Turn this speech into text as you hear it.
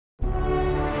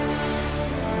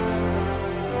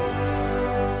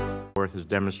henceforth has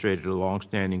demonstrated a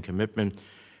long-standing commitment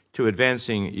to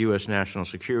advancing U.S. national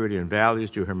security and values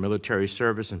through her military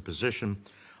service and position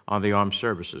on the Armed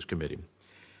Services Committee.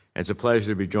 And it's a pleasure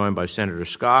to be joined by Senator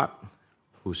Scott,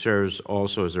 who serves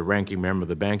also as a ranking member of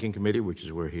the Banking Committee, which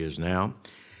is where he is now,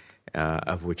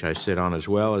 of which I sit on, as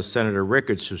well as Senator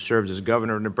Ricketts, who served as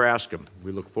governor of Nebraska.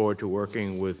 We look forward to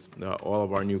working with all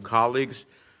of our new colleagues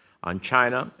on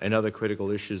China and other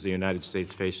critical issues the United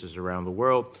States faces around the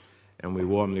world, and we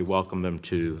warmly welcome them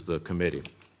to the committee.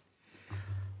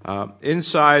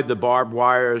 Inside the barbed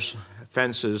wire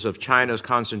fences of China's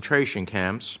concentration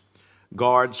camps,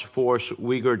 guards force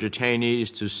Uyghur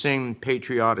detainees to sing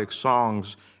patriotic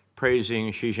songs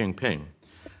praising Xi Jinping,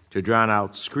 to drown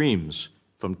out screams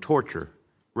from torture,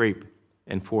 rape,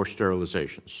 and forced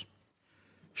sterilizations.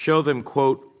 Show them,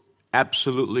 quote,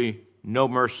 absolutely no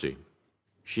mercy,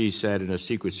 Xi said in a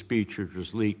secret speech which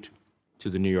was leaked to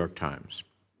the New York Times.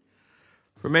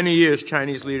 For many years,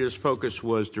 Chinese leaders' focus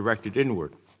was directed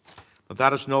inward, but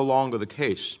that is no longer the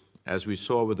case, as we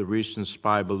saw with the recent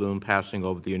spy balloon passing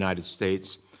over the United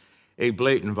States, a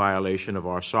blatant violation of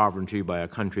our sovereignty by a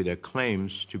country that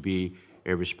claims to be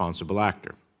a responsible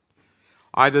actor.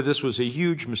 Either this was a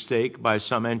huge mistake by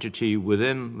some entity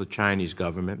within the Chinese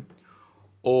government,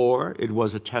 or it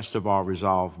was a test of our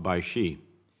resolve by Xi.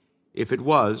 If it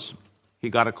was, he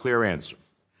got a clear answer.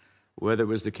 Whether it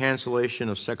was the cancellation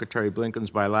of Secretary Blinken's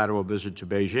bilateral visit to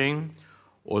Beijing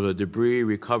or the debris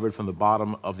recovered from the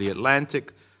bottom of the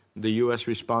Atlantic, the U.S.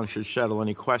 response should settle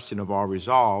any question of our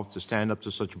resolve to stand up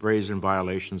to such brazen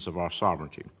violations of our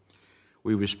sovereignty.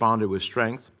 We responded with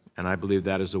strength, and I believe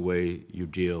that is the way you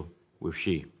deal with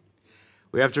Xi.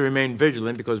 We have to remain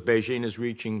vigilant because Beijing is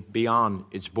reaching beyond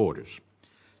its borders,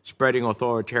 spreading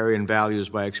authoritarian values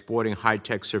by exporting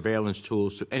high-tech surveillance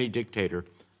tools to any dictator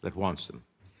that wants them,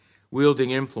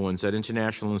 wielding influence at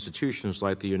international institutions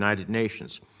like the United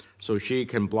Nations so Xi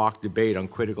can block debate on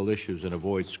critical issues and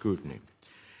avoid scrutiny.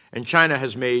 And China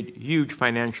has made huge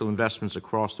financial investments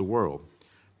across the world,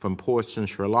 from ports in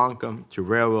Sri Lanka to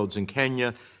railroads in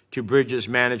Kenya to bridges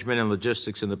management and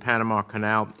logistics in the Panama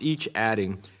Canal, each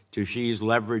adding to Xi's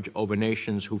leverage over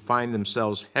nations who find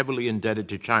themselves heavily indebted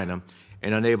to China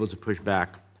and unable to push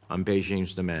back on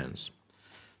Beijing's demands.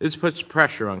 This puts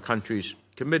pressure on countries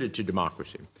committed to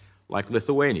democracy, like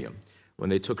Lithuania, when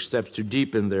they took steps to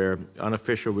deepen their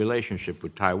unofficial relationship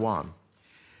with Taiwan.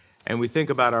 And we think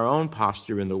about our own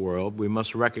posture in the world, we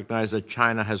must recognize that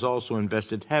China has also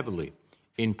invested heavily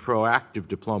in proactive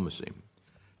diplomacy.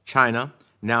 China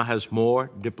now has more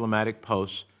diplomatic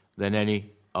posts than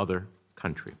any other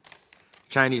country.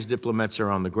 Chinese diplomats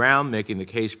are on the ground, making the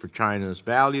case for China's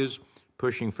values,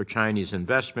 pushing for Chinese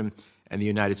investment, and the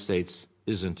United States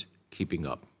isn't keeping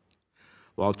up.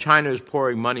 While China is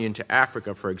pouring money into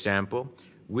Africa, for example,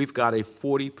 we've got a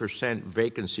 40%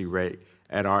 vacancy rate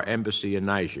at our embassy in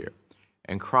Niger,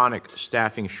 and chronic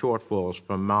staffing shortfalls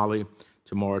from Mali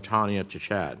to Mauritania to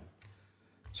Chad.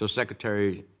 So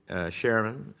Secretary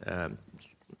Sherman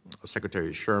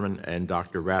and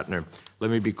Dr. Ratner, let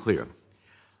me be clear.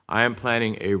 I am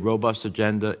planning a robust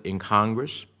agenda in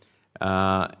Congress,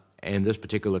 in this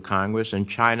particular Congress, and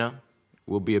China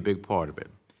will be a big part of it.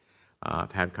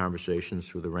 I've had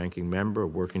conversations with the ranking member,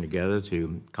 working together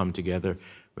to come together,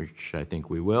 which I think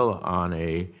we will, on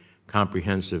a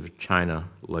comprehensive China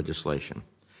legislation.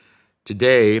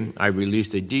 Today, I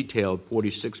released a detailed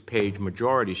 46-page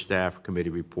majority staff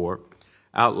committee report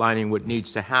outlining what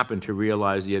needs to happen to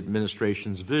realize the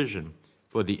administration's vision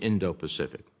for the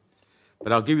Indo-Pacific.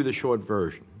 But I'll give you the short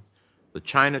version. The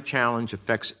China challenge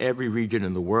affects every region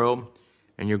in the world,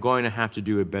 and you're going to have to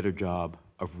do a better job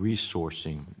of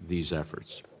resourcing these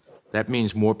efforts. That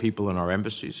means more people in our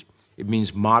embassies. It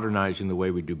means modernizing the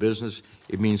way we do business.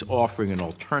 It means offering an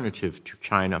alternative to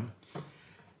China.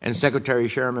 And Secretary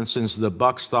Sherman, since the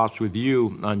buck stops with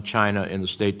you on China in the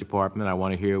State Department, I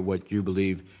want to hear what you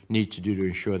believe need to do to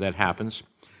ensure that happens.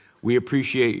 We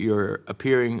appreciate your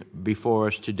appearing before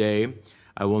us today.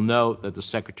 I will note that the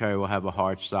Secretary will have a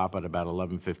hard stop at about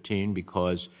 11:15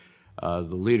 because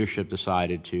the leadership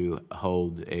decided to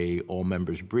hold a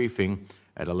all-members briefing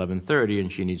at 11:30,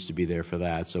 and she needs to be there for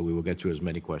that, so we will get to as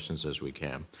many questions as we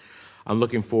can. I'm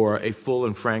looking for a full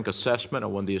and frank assessment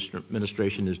of when the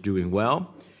administration is doing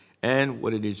well and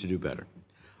what it needs to do better.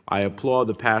 I applaud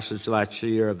the passage last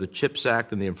year of the CHIPS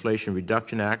Act and the Inflation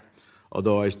Reduction Act,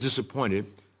 although I was disappointed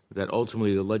that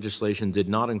ultimately the legislation did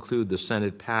not include the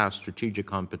Senate-passed Strategic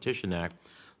Competition Act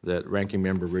that Ranking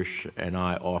Member Risch and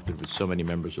I authored with so many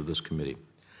members of this committee.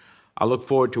 I look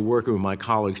forward to working with my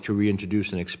colleagues to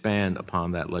reintroduce and expand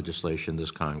upon that legislation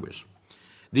this Congress.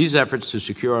 These efforts to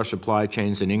secure our supply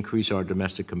chains and increase our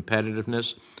domestic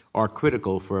competitiveness are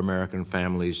critical for American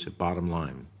families' bottom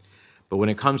line. But when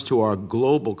it comes to our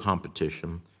global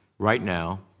competition, right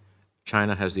now,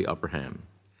 China has the upper hand.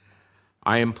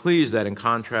 I am pleased that in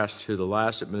contrast to the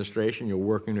last administration, you're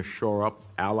working to shore up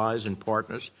allies and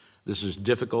partners. This is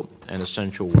difficult and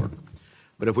essential work.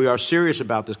 But if we are serious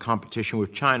about this competition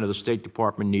with China, the State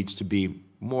Department needs to be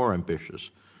more ambitious.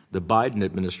 The Biden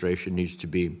administration needs to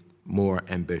be more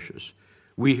ambitious.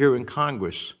 We here in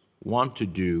Congress want to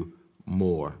do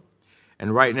more.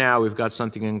 And right now, we've got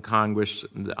something in Congress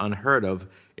unheard of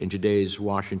in today's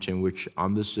Washington, which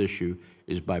on this issue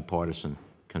is bipartisan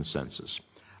consensus.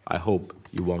 I hope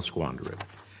you won't squander it.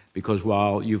 Because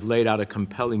while you've laid out a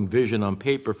compelling vision on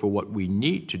paper for what we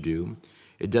need to do,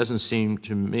 it doesn't seem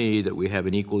to me that we have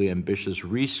an equally ambitious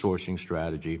resourcing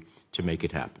strategy to make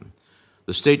it happen.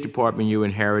 The State Department you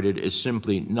inherited is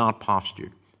simply not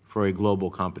postured for a global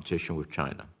competition with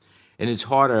China. And it's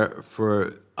harder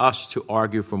for us to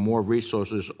argue for more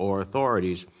resources or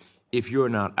authorities if you're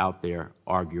not out there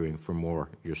arguing for more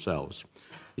yourselves.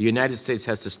 The United States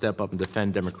has to step up and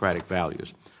defend democratic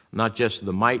values, not just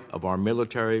the might of our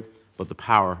military, but the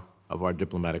power of our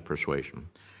diplomatic persuasion.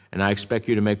 And I expect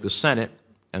you to make the Senate,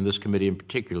 and this committee in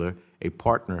particular, a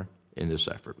partner in this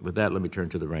effort. With that, let me turn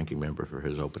to the ranking member for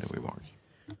his opening remarks.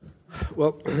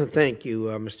 Well, thank you,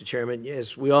 Mr. Chairman.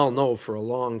 As we all know, for a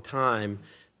long time,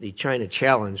 the China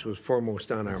challenge was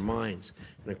foremost on our minds.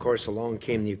 And of course, along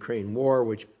came the Ukraine war,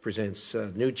 which presents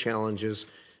new challenges.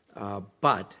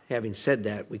 But having said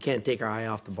that, we can't take our eye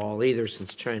off the ball either,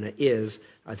 since China is,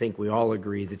 I think we all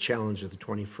agree, the challenge of the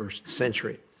 21st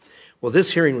century. Well,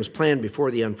 this hearing was planned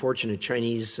before the unfortunate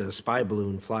Chinese spy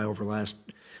balloon flyover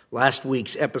last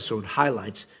week's episode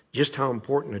highlights just how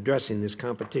important addressing this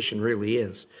competition really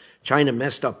is. China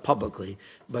messed up publicly,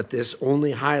 but this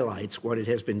only highlights what it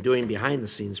has been doing behind the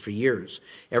scenes for years.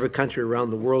 Every country around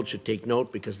the world should take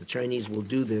note, because the Chinese will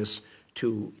do this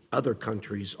to other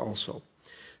countries also.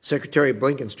 Secretary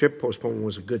Blinken's trip postponement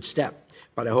was a good step,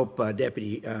 but I hope,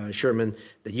 Deputy Sherman,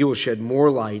 that you will shed more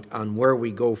light on where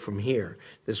we go from here.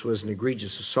 This was an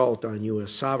egregious assault on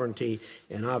U.S. sovereignty,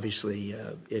 and obviously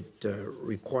it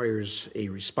requires a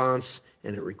response,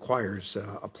 and it requires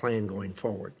a plan going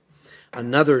forward.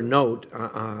 Another note,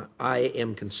 I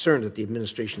am concerned that the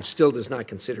administration still does not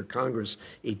consider Congress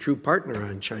a true partner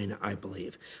on China, I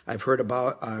believe. I've heard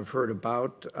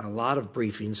about a lot of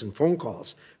briefings and phone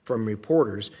calls from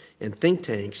reporters and think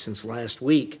tanks since last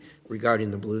week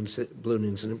regarding the balloon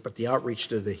incident, but the outreach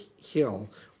to the Hill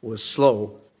was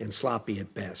slow and sloppy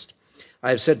at best. I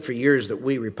have said for years that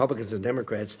we, Republicans and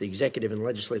Democrats, the executive and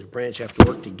legislative branch, have to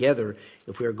work together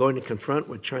if we are going to confront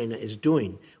what China is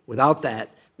doing. Without that,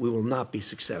 we will not be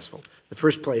successful. The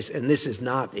first place, and this is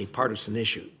not a partisan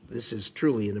issue, this is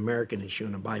truly an American issue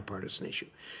and a bipartisan issue.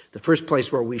 The first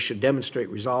place where we should demonstrate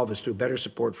resolve is through better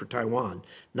support for Taiwan.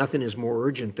 Nothing is more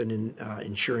urgent than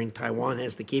ensuring Taiwan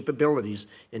has the capabilities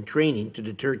and training to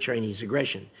deter Chinese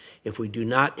aggression. If we do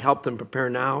not help them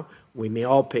prepare now, we may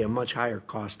all pay a much higher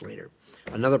cost later.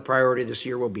 Another priority this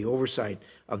year will be oversight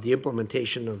of the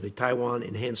implementation of the Taiwan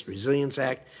Enhanced Resilience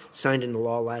Act, signed into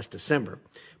law last December,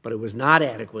 but it was not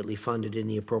adequately funded in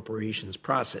the appropriations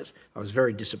process. I was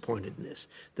very disappointed in this.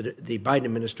 The Biden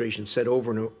administration said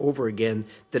over and over again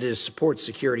that it supports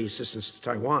security assistance to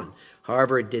Taiwan.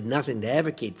 However, it did nothing to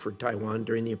advocate for Taiwan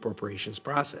during the appropriations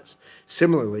process.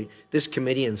 Similarly, this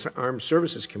committee and Armed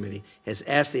Services Committee has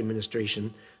asked the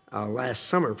administration last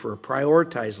summer for a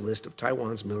prioritized list of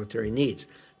Taiwan's military needs.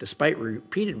 Despite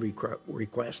repeated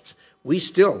requests, we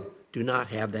still do not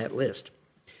have that list.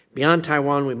 Beyond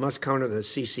Taiwan, we must counter the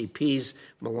CCP's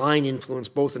malign influence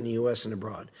both in the U.S. and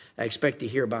abroad. I expect to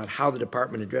hear about how the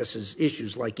department addresses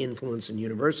issues like influence in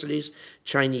universities,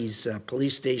 Chinese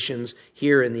police stations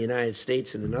here in the United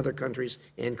States and in other countries,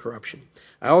 and corruption.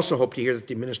 I also hope to hear that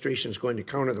the administration is going to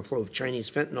counter the flow of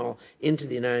Chinese fentanyl into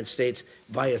the United States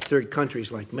via third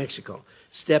countries like Mexico.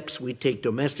 Steps we take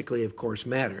domestically, of course,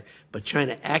 matter, but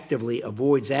China actively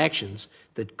avoids actions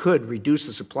that could reduce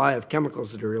the supply of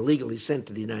chemicals that are illegally sent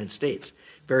to the United States.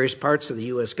 Various parts of the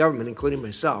U.S. government, including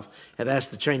myself, have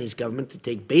asked the Chinese government to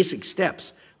take basic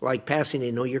steps like passing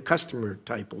a Know Your Customer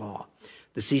type law.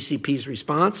 The CCP's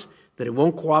response? That it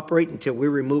won't cooperate until we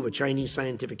remove a Chinese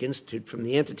scientific institute from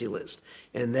the entity list,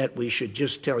 and that we should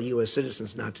just tell U.S.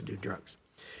 citizens not to do drugs.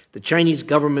 The Chinese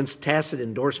government's tacit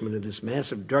endorsement of this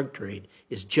massive drug trade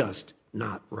is just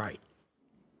not right.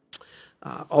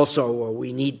 Also,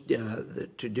 we need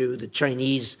the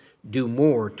Chinese do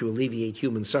more to alleviate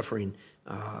human suffering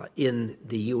in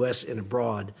the U.S. and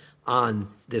abroad on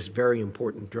this very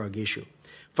important drug issue.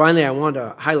 Finally, I want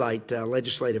to highlight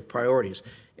legislative priorities.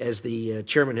 As the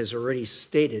chairman has already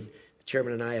stated, the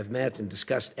chairman and I have met and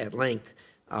discussed at length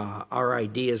our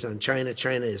ideas on China.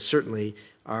 China is certainly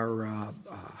our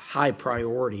high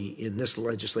priority in this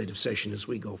legislative session as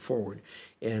we go forward.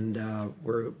 And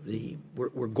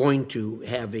we're going to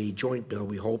have a joint bill,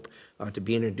 we hope, to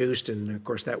be introduced, and of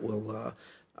course that will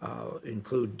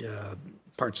include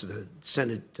parts of the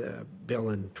Senate bill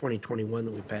in 2021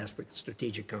 that we passed, the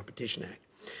Strategic Competition Act.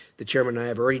 The chairman and I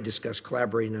have already discussed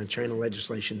collaborating on China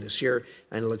legislation this year,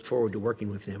 and I look forward to working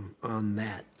with him on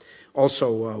that.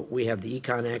 Also, we have the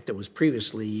Econ Act that was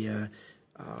previously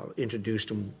introduced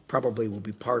and probably will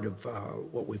be part of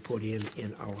what we put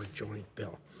in our joint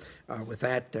bill. With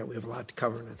that, we have a lot to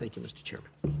cover, and I thank you, Mr. Chairman.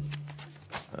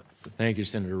 Thank you,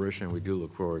 Senator Risch, and we do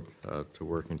look forward to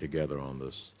working together on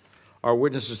this. Our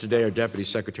witnesses today are Deputy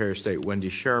Secretary of State Wendy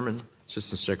Sherman,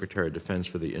 Assistant Secretary of Defense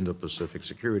for the Indo-Pacific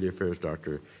Security Affairs,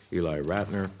 Dr. Eli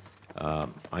Ratner.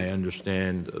 I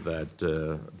understand that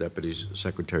Deputy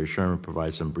Secretary Sherman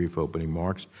provides some brief opening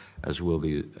remarks, as will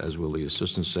the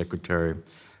Assistant Secretary.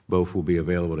 Both will be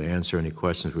available to answer any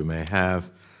questions we may have.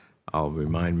 I'll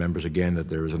remind members again that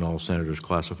there is an all-senators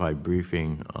classified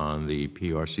briefing on the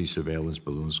PRC surveillance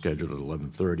balloon scheduled at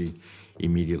 11:30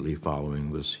 immediately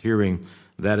following this hearing.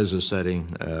 That is a setting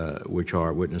which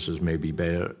our witnesses may be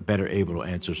better able to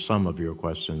answer some of your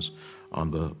questions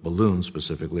on the balloon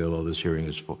specifically, although this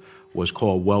hearing was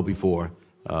called well before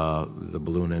the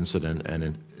balloon incident, and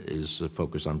it is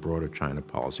focused on broader China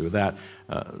policy. With that,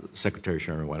 Secretary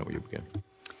Sherman, why don't you begin?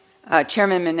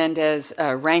 Chairman Menendez,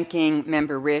 Ranking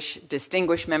Member Risch,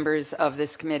 distinguished members of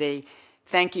this committee,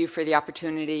 thank you for the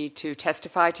opportunity to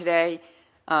testify today.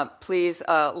 Please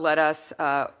let us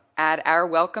add our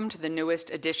welcome to the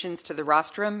newest additions to the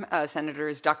rostrum,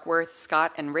 Senators Duckworth,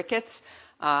 Scott, and Ricketts.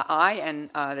 I and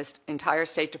this entire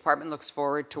State Department looks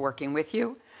forward to working with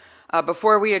you.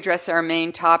 Before we address our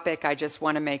main topic, I just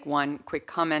want to make one quick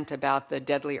comment about the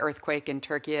deadly earthquake in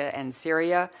Turkey and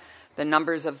Syria. The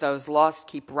numbers of those lost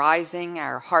keep rising.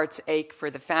 Our hearts ache for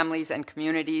the families and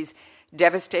communities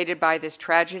devastated by this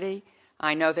tragedy.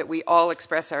 I know that we all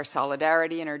express our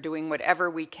solidarity and are doing whatever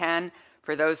we can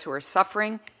for those who are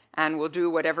suffering, and will do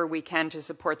whatever we can to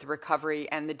support the recovery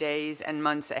and the days and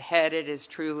months ahead. It is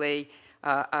truly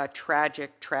a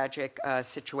tragic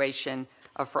situation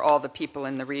for all the people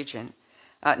in the region.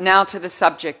 Now to the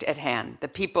subject at hand, the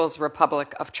People's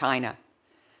Republic of China.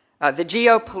 The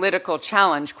geopolitical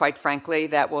challenge, quite frankly,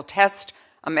 that will test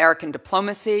American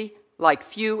diplomacy like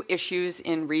few issues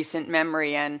in recent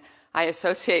memory, and I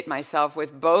associate myself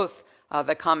with both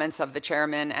the comments of the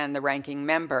chairman and the ranking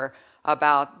member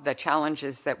about the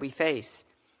challenges that we face.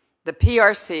 The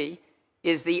PRC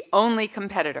is the only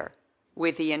competitor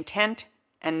with the intent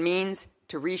and means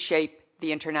to reshape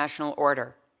the international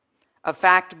order, a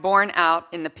fact borne out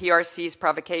in the PRC's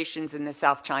provocations in the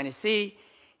South China Sea,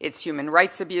 its human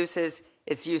rights abuses,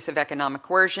 its use of economic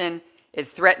coercion,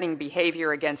 its threatening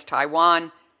behavior against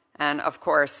Taiwan, and of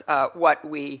course, what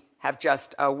we have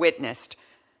just witnessed,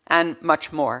 and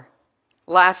much more.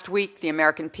 Last week, the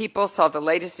American people saw the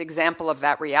latest example of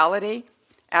that reality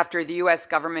after the U.S.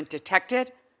 government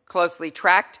detected, closely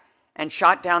tracked, and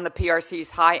shot down the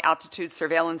PRC's high-altitude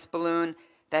surveillance balloon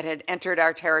that had entered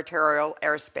our territorial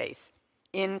airspace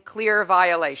in clear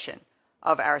violation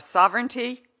of our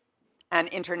sovereignty and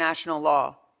international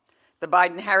law. The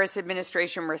Biden-Harris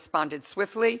administration responded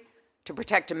swiftly to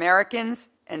protect Americans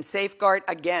and safeguard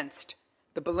against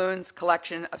the balloon's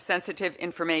collection of sensitive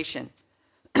information.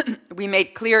 We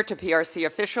made clear to PRC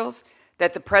officials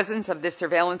that the presence of this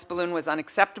surveillance balloon was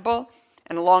unacceptable,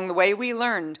 and along the way we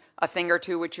learned a thing or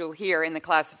two which you'll hear in the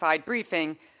classified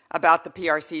briefing about the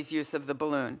PRC's use of the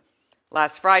balloon.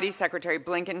 Last Friday, Secretary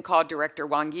Blinken called Director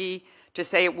Wang Yi to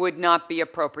say it would not be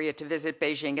appropriate to visit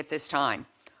Beijing at this time.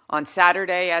 On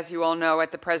Saturday, as you all know,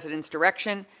 at the President's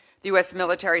direction, the U.S.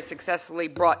 military successfully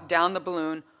brought down the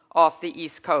balloon off the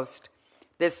East Coast.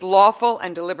 This lawful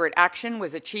and deliberate action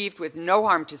was achieved with no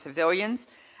harm to civilians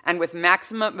and with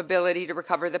maximum ability to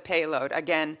recover the payload.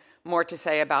 Again, more to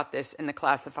say about this in the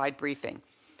classified briefing.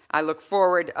 I look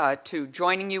forward to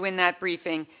joining you in that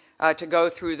briefing to go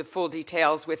through the full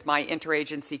details with my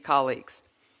interagency colleagues.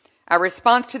 Our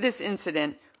response to this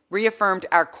incident reaffirmed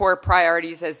our core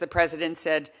priorities, as the President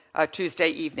said Tuesday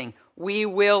evening. We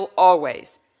will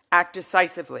always act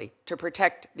decisively to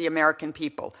protect the American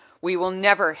people. We will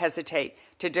never hesitate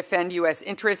to defend U.S.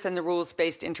 interests and the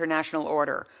rules-based international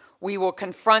order. We will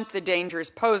confront the dangers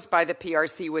posed by the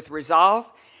PRC with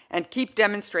resolve and keep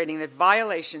demonstrating that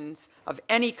violations of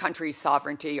any country's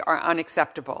sovereignty are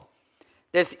unacceptable.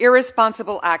 This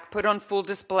irresponsible act put on full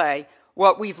display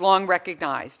what we've long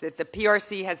recognized, that the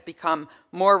PRC has become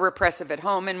more repressive at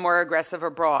home and more aggressive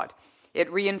abroad.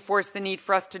 It reinforced the need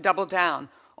for us to double down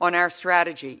on our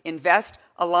strategy: invest,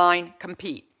 align,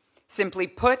 compete. Simply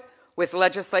put, with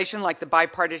legislation like the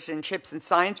Bipartisan Chips and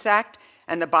Science Act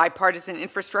and the Bipartisan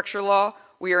Infrastructure Law,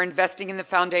 we are investing in the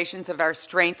foundations of our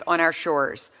strength on our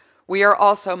shores. We are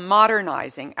also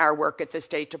modernizing our work at the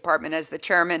State Department, as the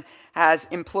chairman has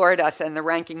implored us and the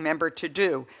ranking member to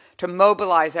do, to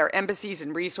mobilize our embassies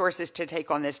and resources to take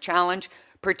on this challenge,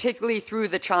 particularly through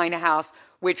the China House,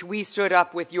 which we stood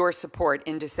up with your support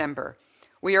in December.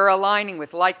 We are aligning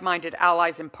with like-minded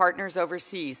allies and partners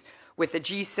overseas, with the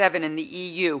G7 and the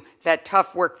EU, that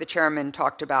tough work the chairman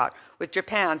talked about, with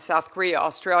Japan, South Korea,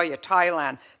 Australia,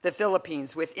 Thailand, the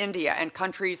Philippines, with India, and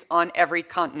countries on every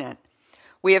continent.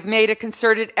 We have made a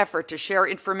concerted effort to share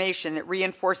information that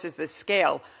reinforces the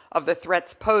scale of the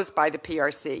threats posed by the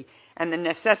PRC and the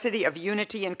necessity of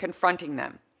unity in confronting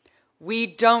them. We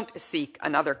don't seek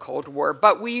another Cold War,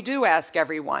 but we do ask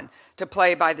everyone to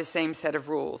play by the same set of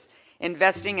rules.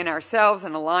 Investing in ourselves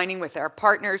and aligning with our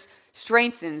partners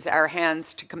strengthens our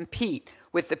hands to compete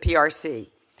with the PRC.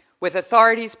 With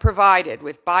authorities provided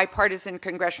with bipartisan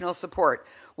congressional support,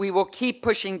 we will keep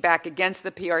pushing back against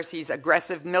the PRC's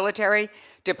aggressive military,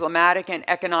 diplomatic, and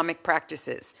economic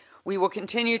practices. We will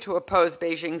continue to oppose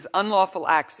Beijing's unlawful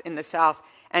acts in the South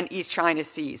and East China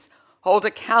Seas, hold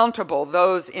accountable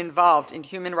those involved in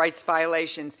human rights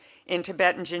violations in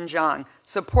Tibet and Xinjiang,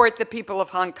 support the people of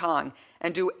Hong Kong,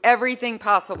 and do everything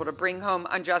possible to bring home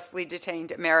unjustly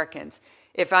detained Americans.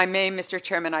 If I may, Mr.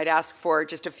 Chairman, I'd ask for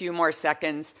just a few more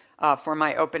seconds for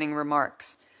my opening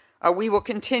remarks. We will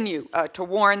continue to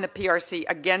warn the PRC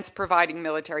against providing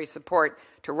military support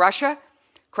to Russia,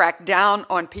 crack down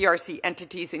on PRC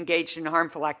entities engaged in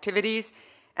harmful activities,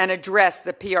 and address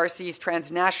the PRC's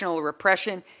transnational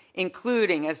repression,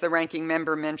 including, as the ranking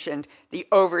member mentioned, the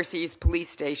overseas police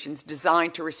stations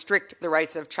designed to restrict the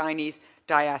rights of Chinese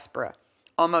diaspora.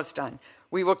 Almost done.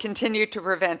 We will continue to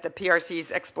prevent the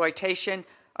PRC's exploitation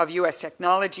of U.S.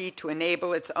 technology to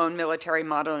enable its own military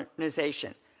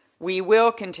modernization. We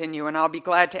will continue, and I'll be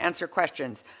glad to answer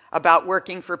questions about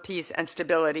working for peace and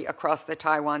stability across the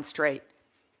Taiwan Strait.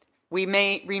 We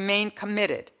may remain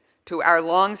committed to our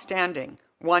long-standing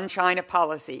one China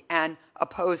policy and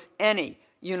oppose any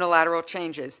unilateral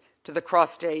changes to the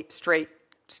cross-strait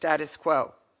status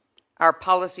quo. Our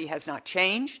policy has not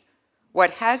changed.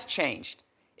 What has changed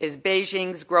is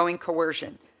Beijing's growing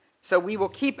coercion. So we will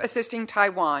keep assisting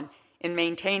Taiwan in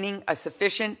maintaining a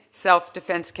sufficient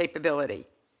self-defense capability.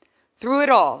 Through it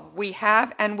all, we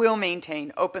have and will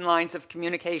maintain open lines of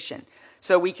communication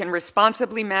so we can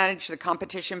responsibly manage the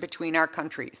competition between our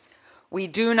countries. We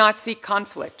do not seek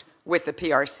conflict with the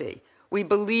PRC. We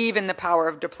believe in the power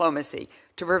of diplomacy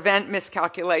to prevent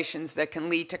miscalculations that can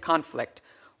lead to conflict.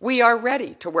 We are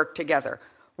ready to work together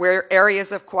where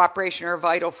areas of cooperation are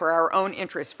vital for our own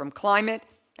interests, from climate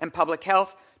and public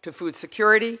health to food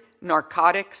security,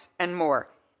 narcotics, and more.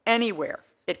 Anywhere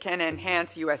it can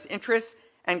enhance U.S. interests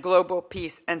and global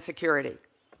peace and security.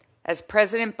 As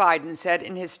President Biden said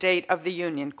in his State of the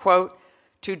Union, quote,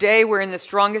 "Today we're in the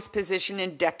strongest position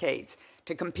in decades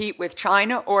to compete with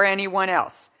China or anyone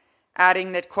else,"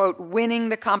 adding that, quote, "winning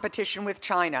the competition with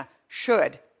China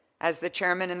should, as the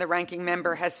chairman and the ranking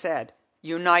member has said,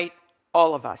 unite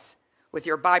all of us. With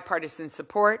your bipartisan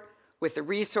support, with the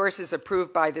resources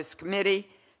approved by this committee,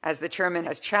 as the chairman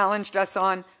has challenged us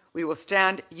on, we will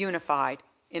stand unified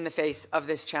in the face of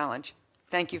this challenge."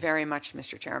 Thank you very much,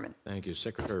 Mr. Chairman. Thank you.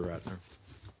 Secretary Ratner.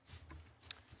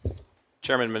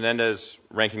 Chairman Menendez,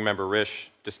 Ranking Member Risch,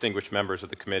 distinguished members of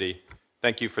the committee,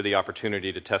 thank you for the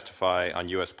opportunity to testify on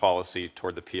U.S. policy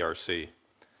toward the PRC.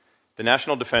 The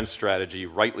National Defense Strategy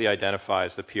rightly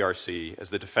identifies the PRC as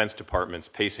the Defense Department's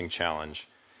pacing challenge.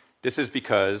 This is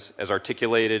because, as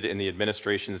articulated in the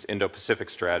administration's Indo-Pacific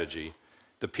strategy,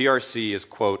 the PRC is,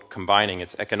 quote, combining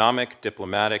its economic,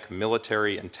 diplomatic,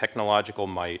 military, and technological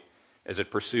might as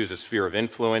it pursues a sphere of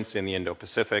influence in the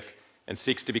Indo-Pacific and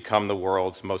seeks to become the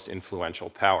world's most influential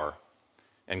power,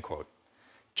 end quote.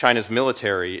 China's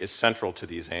military is central to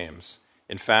these aims.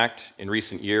 In fact, in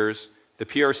recent years, the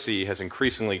PRC has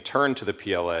increasingly turned to the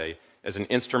PLA as an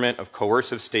instrument of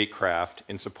coercive statecraft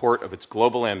in support of its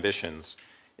global ambitions,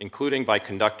 including by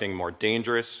conducting more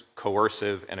dangerous,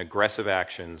 coercive, and aggressive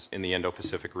actions in the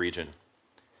Indo-Pacific region.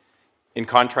 In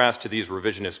contrast to these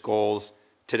revisionist goals,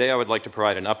 today I would like to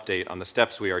provide an update on the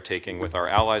steps we are taking with our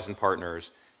allies and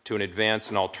partners to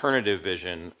advance an alternative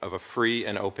vision of a free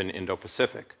and open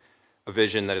Indo-Pacific, a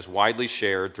vision that is widely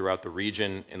shared throughout the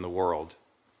region and the world.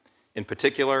 In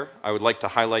particular, I would like to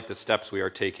highlight the steps we are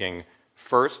taking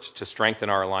First, to strengthen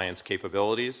our alliance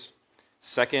capabilities.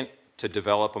 Second, to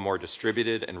develop a more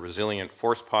distributed and resilient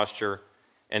force posture.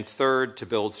 And third, to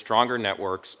build stronger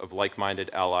networks of like-minded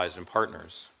allies and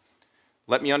partners.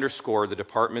 Let me underscore the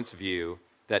Department's view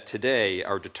that today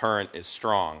our deterrent is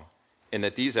strong, and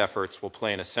that these efforts will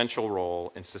play an essential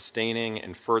role in sustaining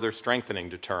and further strengthening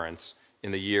deterrence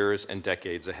in the years and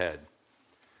decades ahead.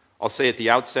 I'll say at the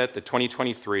outset that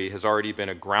 2023 has already been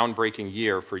a groundbreaking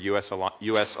year for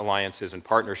U.S. alliances and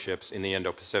partnerships in the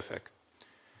Indo-Pacific.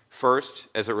 First,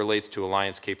 as it relates to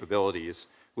alliance capabilities,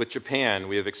 with Japan,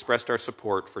 we have expressed our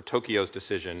support for Tokyo's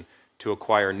decision to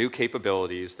acquire new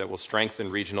capabilities that will strengthen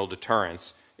regional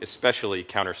deterrence, especially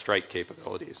counter-strike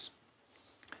capabilities.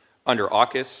 Under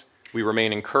AUKUS, we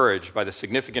remain encouraged by the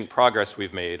significant progress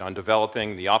we've made on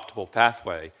developing the optimal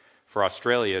pathway for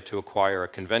Australia to acquire a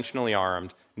conventionally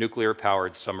armed,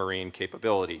 nuclear-powered submarine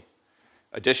capability.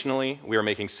 Additionally, we are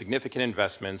making significant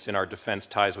investments in our defense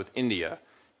ties with India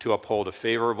to uphold a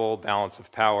favorable balance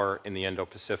of power in the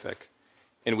Indo-Pacific.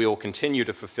 And we will continue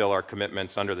to fulfill our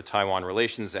commitments under the Taiwan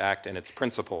Relations Act and its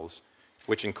principles,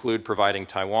 which include providing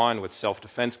Taiwan with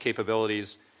self-defense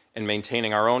capabilities and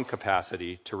maintaining our own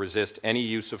capacity to resist any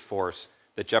use of force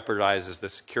that jeopardizes the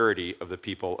security of the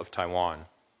people of Taiwan.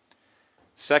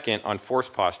 Second, on force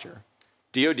posture,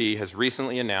 DoD has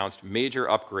recently announced major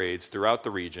upgrades throughout the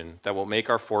region that will make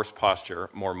our force posture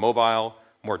more mobile,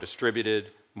 more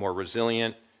distributed, more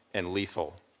resilient, and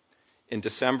lethal. In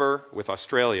December, with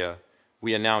Australia,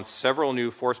 we announced several new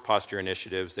force posture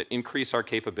initiatives that increase our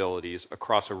capabilities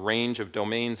across a range of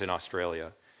domains in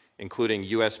Australia, including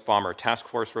U.S. bomber task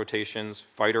force rotations,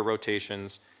 fighter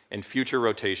rotations, and future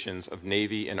rotations of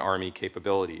Navy and Army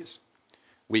capabilities.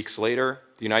 Weeks later,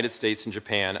 the United States and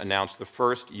Japan announced the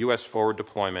first U.S. forward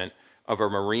deployment of a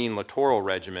Marine littoral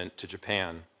regiment to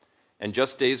Japan. And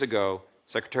just days ago,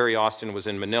 Secretary Austin was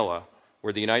in Manila,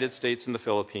 where the United States and the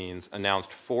Philippines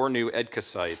announced 4 new EDCA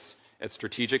sites at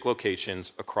strategic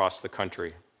locations across the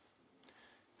country.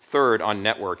 Third, on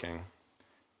networking.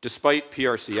 Despite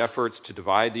PRC efforts to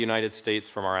divide the United States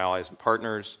from our allies and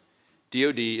partners,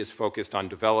 DoD is focused on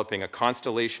developing a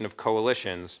constellation of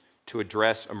coalitions to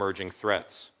address emerging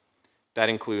threats. That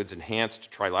includes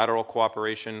enhanced trilateral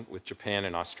cooperation with Japan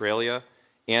and Australia,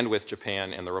 and with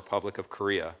Japan and the Republic of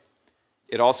Korea.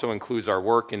 It also includes our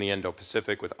work in the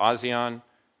Indo-Pacific with ASEAN,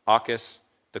 AUKUS,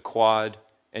 the Quad,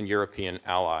 and European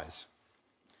allies.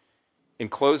 In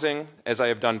closing, as I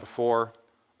have done before,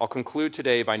 I'll conclude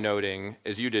today by noting,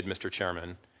 as you did, Mr.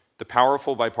 Chairman, the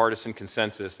powerful bipartisan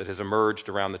consensus that has emerged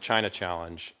around the China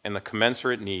challenge and the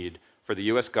commensurate need for the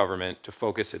U.S. government to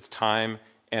focus its time,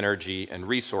 energy, and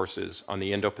resources on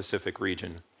the Indo-Pacific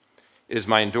region. It is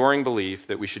my enduring belief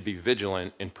that we should be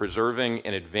vigilant in preserving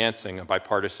and advancing a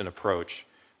bipartisan approach,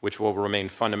 which will remain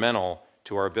fundamental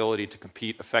to our ability to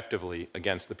compete effectively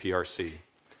against the PRC.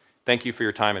 Thank you for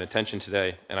your time and attention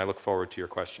today, and I look forward to your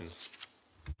questions.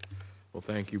 Well,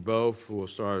 thank you both. We'll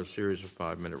start a series of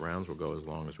 5-minute rounds. We'll go as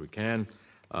long as we can.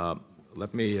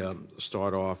 Let me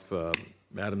start off,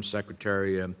 Madam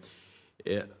Secretary.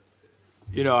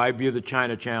 You know, I view the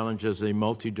China challenge as a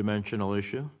multidimensional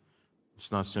issue.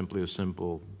 It's not simply a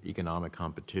simple economic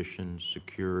competition,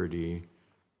 security,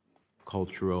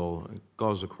 cultural. It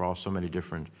goes across so many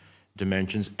different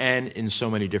dimensions and in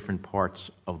so many different parts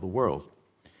of the world.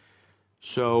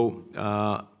 So,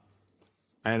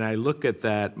 and I look at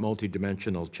that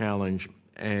multidimensional challenge,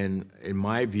 and in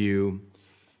my view,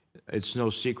 it's no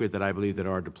secret that I believe that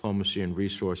our diplomacy and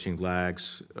resourcing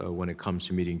lags when it comes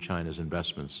to meeting China's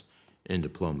investments in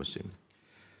diplomacy.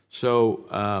 So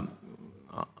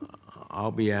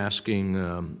I'll be asking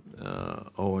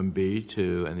OMB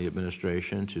and the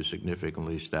administration to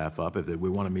significantly staff up if we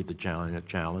want to meet the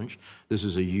challenge. This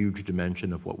is a huge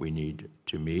dimension of what we need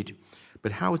to meet.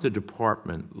 But how is the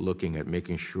department looking at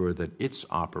making sure that its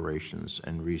operations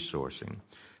and resourcing,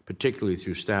 particularly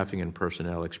through staffing and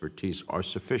personnel expertise, are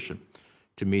sufficient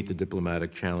to meet the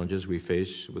diplomatic challenges we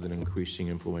face with an increasing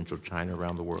influential China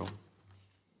around the world?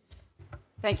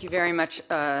 Thank you very much,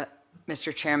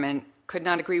 Mr. Chairman. Could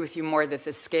not agree with you more that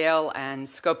the scale and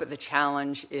scope of the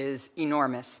challenge is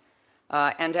enormous.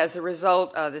 And as a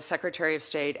result, the Secretary of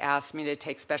State asked me to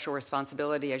take special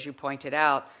responsibility, as you pointed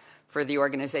out, for the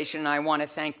organization. And I want to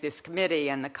thank this committee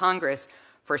and the Congress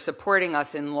for supporting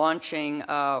us in launching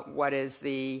what is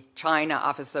the China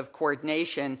Office of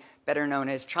Coordination, better known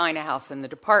as China House in the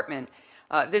Department.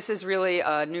 This is really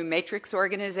a new matrix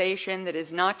organization that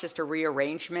is not just a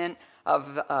rearrangement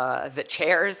of the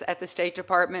chairs at the State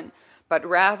Department, but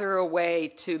rather a way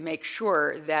to make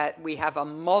sure that we have a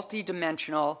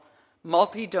multidimensional,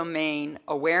 multi-domain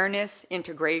awareness,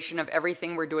 integration of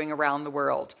everything we're doing around the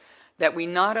world. that we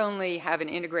not only have an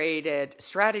integrated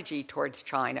strategy towards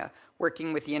China,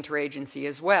 working with the interagency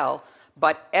as well,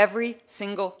 but every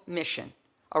single mission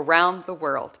around the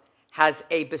world has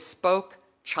a bespoke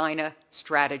China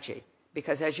strategy.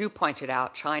 Because as you pointed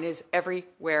out, China is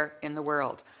everywhere in the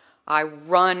world. I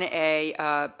run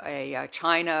a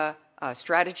China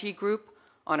strategy group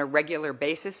on a regular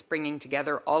basis, bringing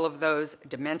together all of those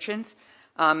dimensions.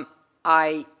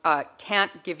 I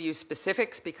can't give you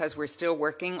specifics because we're still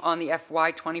working on the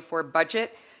FY24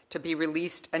 budget to be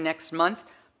released next month,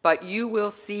 but you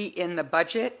will see in the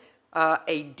budget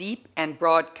a deep and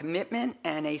broad commitment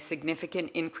and a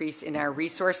significant increase in our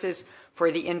resources for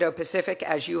the Indo-Pacific,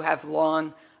 as you have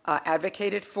long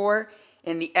advocated for.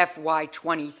 In the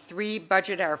FY23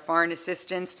 budget, our foreign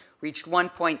assistance reached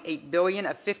 $1.8 billion,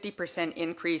 a 50%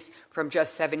 increase from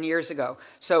just 7 years ago.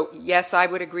 So yes, I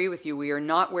would agree with you. We are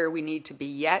not where we need to be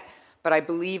yet, but I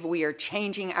believe we are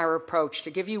changing our approach. To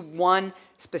give you one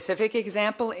specific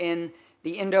example, in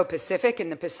the Indo-Pacific, in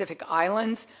the Pacific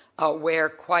Islands, where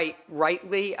quite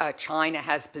rightly China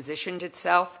has positioned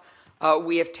itself,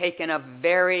 we have taken a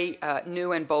very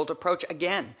new and bold approach,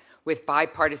 again, with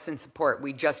bipartisan support.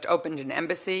 We just opened an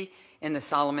embassy in the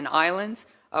Solomon Islands.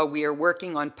 We are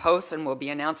working on posts, and we'll be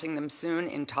announcing them soon,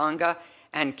 in Tonga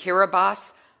and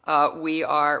Kiribati. We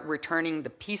are returning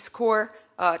the Peace Corps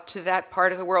to that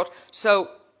part of the world. So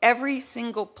every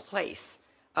single place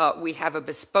we have a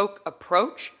bespoke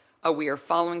approach. We are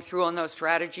following through on those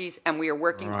strategies, and we are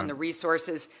working on the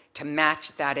resources to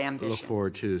match that ambition. I look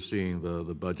forward to seeing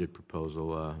the budget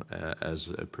proposal as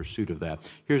a pursuit of that.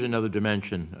 Here's another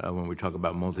dimension when we talk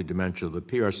about multidimensional. The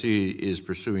PRC is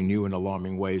pursuing new and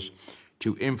alarming ways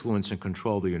to influence and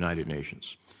control the United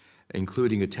Nations,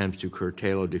 including attempts to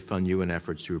curtail or defund UN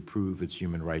efforts to improve its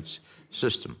human rights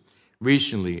system.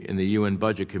 Recently, in the UN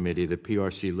Budget Committee, the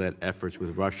PRC led efforts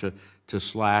with Russia to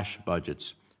slash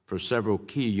budgets for several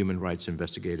key human rights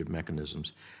investigative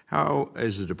mechanisms. How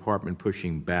is the department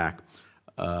pushing back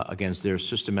against their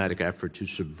systematic effort to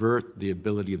subvert the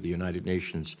ability of the United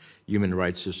Nations human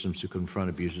rights systems to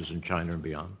confront abuses in China and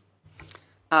beyond?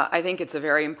 I think it's a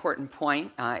very important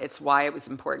point. It's why it was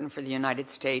important for the United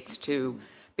States to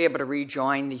be able to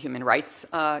rejoin the Human Rights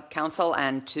Council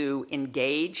and to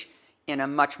engage in a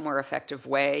much more effective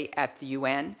way at the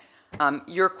UN.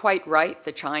 You're quite right.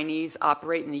 The Chinese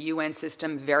operate in the UN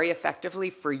system very effectively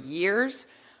for years.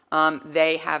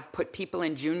 They have put people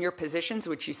in junior positions,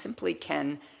 which you simply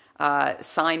can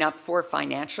sign up for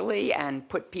financially, and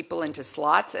put people into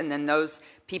slots, and then those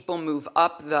people move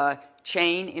up the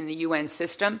chain in the UN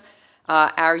system.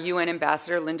 Our UN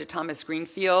ambassador, Linda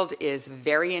Thomas-Greenfield, is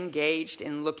very engaged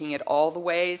in looking at all the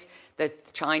ways that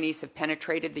the Chinese have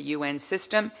penetrated the UN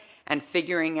system and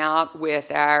figuring out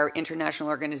with our International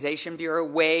Organization Bureau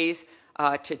ways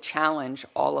to challenge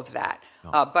all of that.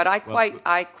 But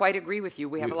I quite agree with you.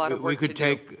 We have a lot of work to do. We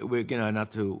could take,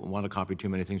 not to want to copy too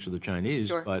many things for the Chinese,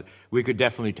 Sure. but we could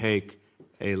definitely take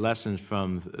lessons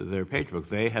from their page book.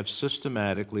 They have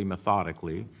systematically,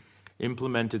 methodically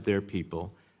implemented their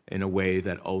people in a way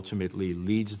that ultimately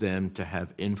leads them to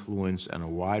have influence on a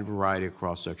wide variety of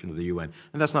cross-section of the UN.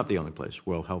 And that's not the only place.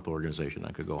 World Health Organization,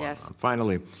 I could go Yes. on.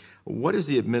 Finally, what is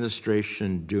the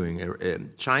administration doing?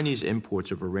 Chinese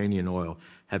imports of Iranian oil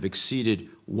have exceeded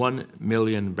 1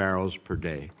 million barrels per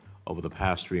day over the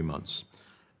past 3 months.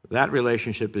 That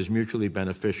relationship is mutually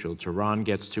beneficial. Tehran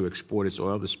gets to export its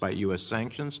oil despite U.S.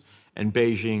 sanctions, and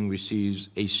Beijing receives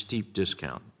a steep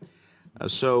discount.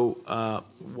 So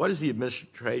what is the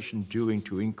administration doing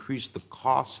to increase the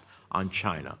cost on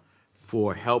China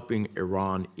for helping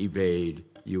Iran evade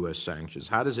U.S. sanctions?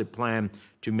 How does it plan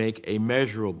to make a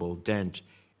measurable dent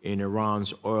in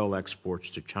Iran's oil exports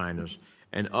to China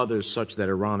and others, such that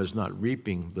Iran is not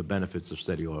reaping the benefits of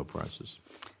steady oil prices?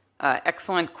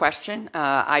 Excellent question.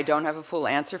 I don't have a full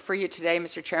answer for you today,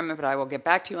 Mr. Chairman, but I will get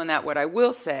back to you on that. What I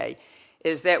will say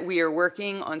is that we are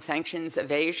working on sanctions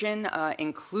evasion,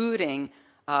 including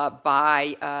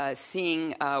by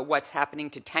seeing what's happening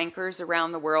to tankers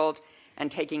around the world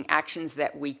and taking actions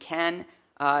that we can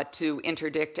to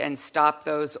interdict and stop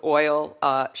those oil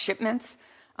shipments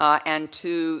and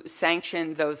to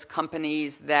sanction those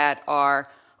companies that are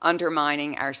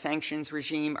undermining our sanctions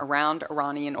regime around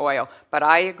Iranian oil. But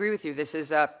I agree with you. This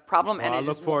is a problem. Well, and I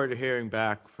look forward to hearing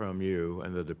back from you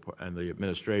and the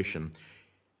administration.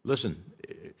 Listen,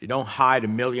 you don't hide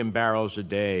 1 million barrels a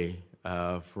day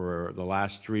for the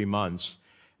last 3 months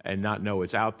and not know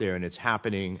it's out there, and it's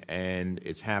happening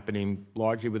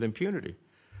largely with impunity.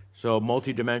 So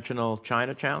multidimensional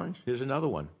China challenge, here's another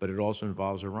one, but it also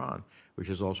involves Iran, which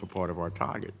is also part of our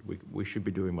target. We should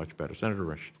be doing much better. Senator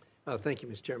Risch. Thank you,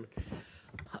 Mr. Chairman.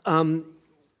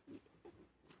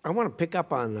 I want to pick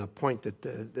up on a point that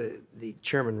the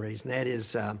chairman raised, and that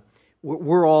is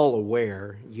we're all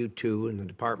aware, you two and the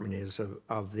department is,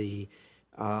 of the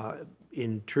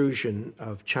intrusion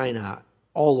of China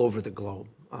all over the globe,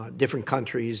 different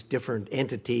countries, different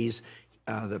entities.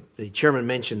 The chairman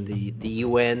mentioned the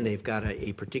UN. They've got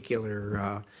a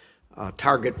particular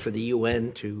target for the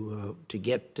UN to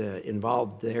get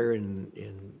involved there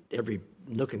in every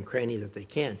nook and cranny that they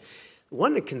can.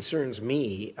 One that concerns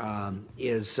me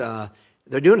is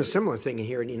they're doing a similar thing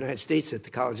here in the United States at the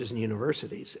colleges and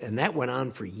universities, and that went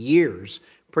on for years,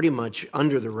 pretty much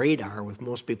under the radar, with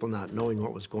most people not knowing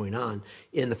what was going on,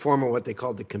 in the form of what they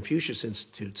called the Confucius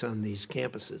Institutes on these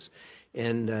campuses.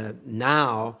 And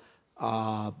now,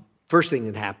 first thing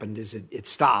that happened is it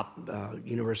stopped.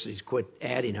 Universities quit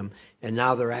adding them, and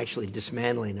now they're actually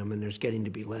dismantling them, and there's getting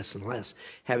to be less and less.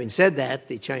 Having said that,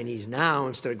 the Chinese now,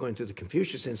 instead of going through the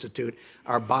Confucius Institute,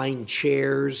 are buying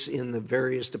chairs in the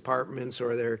various departments,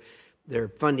 or they're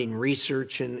funding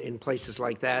research in places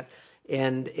like that.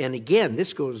 And again,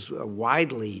 this goes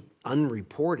widely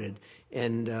unreported,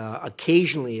 and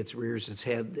occasionally it rears its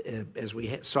head, as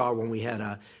we saw when we had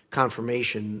a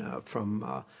confirmation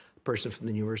from person from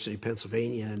the University of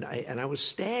Pennsylvania, and I was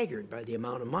staggered by the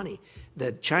amount of money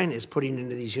that China is putting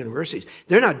into these universities.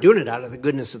 They're not doing it out of the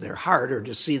goodness of their heart or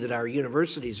to see that our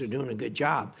universities are doing a good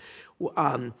job.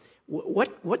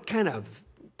 What kind of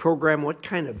program, what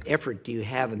kind of effort do you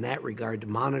have in that regard to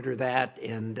monitor that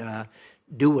and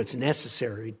do what's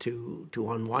necessary to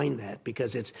unwind that?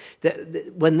 Because it's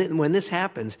when this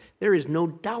happens, there is no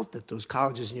doubt that those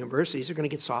colleges and universities are going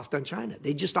to get soft on China.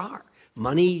 They just are.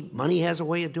 Money has a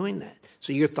way of doing that.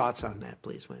 So your thoughts on that,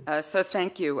 please, Wendy. So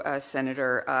thank you,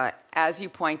 Senator. As you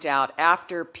point out,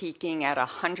 after peaking at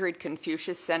 100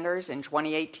 Confucius centers in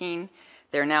 2018,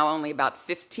 there are now only about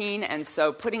 15, and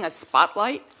so putting a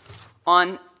spotlight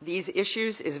on these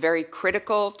issues is very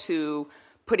critical to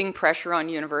putting pressure on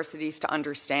universities to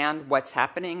understand what's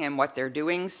happening and what they're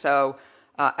doing. So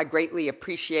I greatly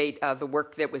appreciate the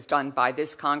work that was done by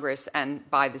this Congress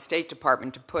and by the State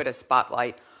Department to put a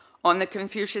spotlight on the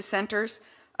Confucius centers.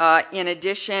 In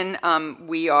addition,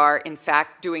 we are, in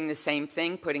fact, doing the same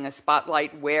thing, putting a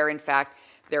spotlight where, in fact,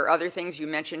 there are other things you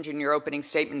mentioned in your opening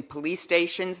statement, police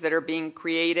stations that are being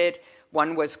created.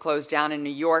 One was closed down in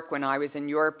New York when I was in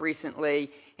Europe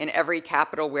recently. In every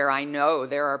capital where I know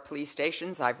there are police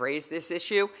stations, I've raised this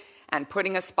issue. And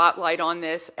putting a spotlight on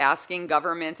this, asking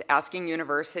governments, asking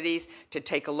universities to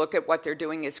take a look at what they're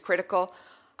doing is critical.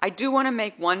 I do want to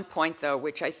make one point, though,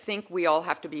 which I think we all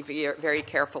have to be very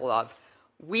careful of.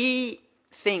 We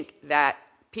think that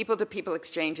people-to-people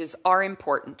exchanges are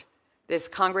important. This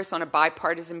Congress, on a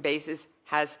bipartisan basis,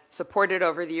 has supported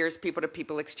over the years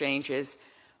people-to-people exchanges.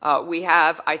 We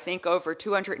have, I think, over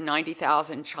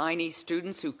 290,000 Chinese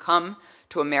students who come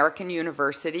to American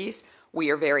universities. We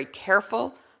are very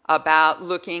careful about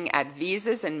looking at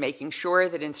visas and making sure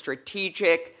that in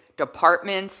strategic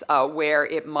departments where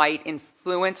it might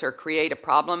influence or create a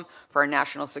problem for our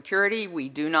national security, we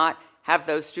do not have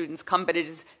those students come, but it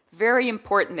is very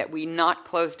important that we not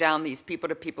close down these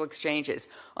people-to-people exchanges.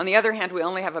 On the other hand, we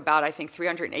only have about, I think,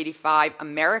 385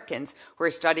 Americans who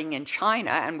are studying in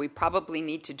China, and we probably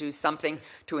need to do something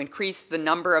to increase the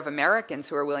number of Americans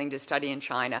who are willing to study in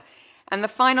China. And the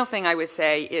final thing I would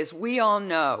say is we all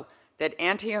know that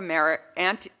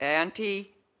anti-Asian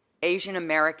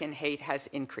American hate has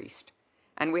increased.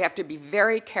 And we have to be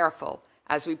very careful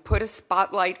as we put a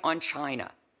spotlight on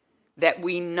China that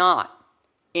we not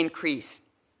increase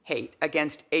hate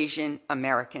against Asian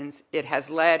Americans. It has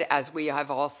led, as we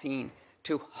have all seen,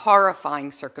 to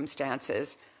horrifying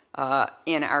circumstances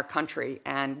in our country,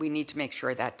 and we need to make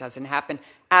sure that doesn't happen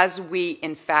as we,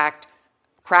 in fact,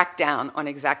 crack down on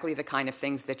exactly the kind of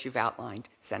things that you've outlined,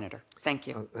 Senator. Thank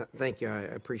you. Thank you. I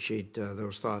appreciate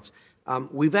those thoughts.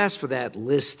 We've asked for that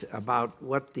list about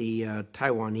what the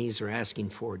Taiwanese are asking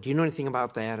for. Do you know anything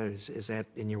about that? Is that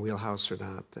in your wheelhouse or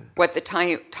not? What the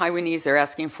Taiwanese are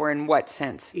asking for in what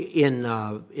sense? In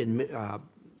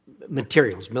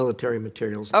materials, military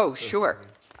materials. Oh, sure.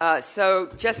 So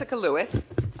Jessica Lewis,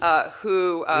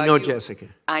 who... Jessica.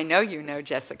 I know you know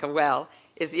Jessica well,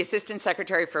 is the Assistant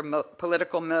Secretary for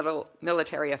Political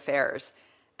Military Affairs.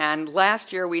 And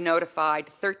last year we notified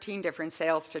 13 different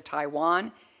sales to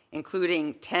Taiwan,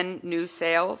 including 10 new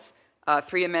sales,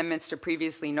 3 amendments to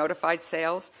previously notified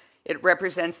sales. It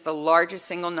represents the largest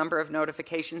single number of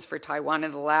notifications for Taiwan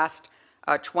in the last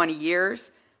 20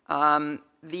 years.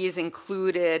 These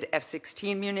included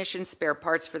F-16 munitions, spare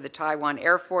parts for the Taiwan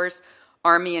Air Force,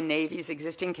 Army and Navy's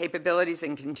existing capabilities,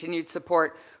 and continued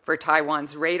support for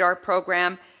Taiwan's radar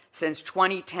program. Since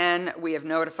 2010, we have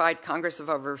notified Congress of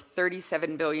over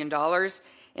 $37 billion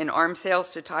in arms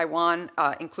sales to Taiwan,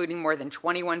 including more than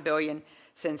 $21 billion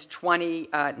since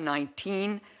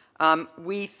 2019.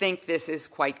 We think this is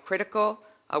quite critical.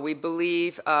 We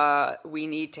believe we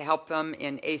need to help them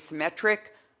in asymmetric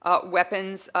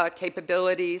weapons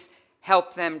capabilities,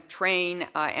 help them train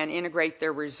and integrate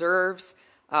their reserves,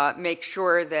 make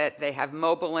sure that they have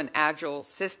mobile and agile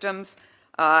systems.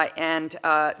 And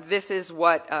this is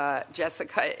what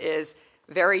Jessica is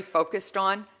very focused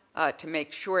on, to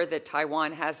make sure that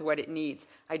Taiwan has what it needs.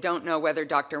 I don't know whether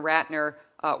Dr. Ratner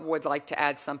would like to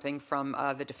add something from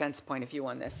the defense point of view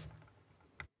on this.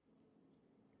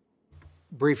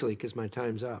 Briefly, because my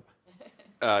time's up.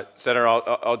 Senator,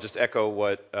 I'll just echo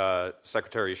what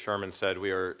Secretary Sherman said.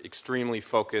 We are extremely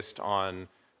focused on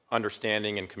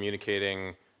understanding and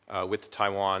communicating with the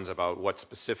Taiwans about what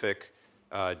specific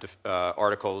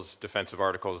defensive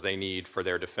articles they need for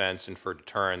their defense and for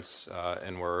deterrence,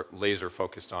 and we're laser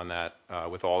focused on that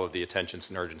with all of the attention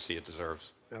and urgency it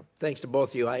deserves. Thanks to both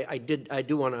of you. I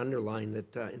do want to underline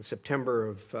that in September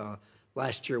of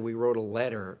last year, we wrote a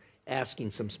letter asking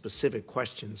some specific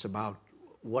questions about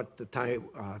what the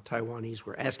Taiwanese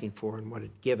were asking for and what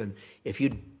it given. If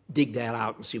you'd dig that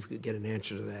out and see if we could get an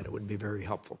answer to that, it would be very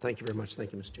helpful. Thank you very much.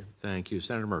 Thank you, Mr. Chairman. Thank you.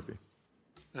 Senator Murphy.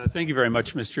 Thank you very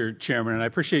much, Mr. Chairman, and I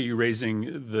appreciate you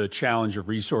raising the challenge of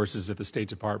resources at the State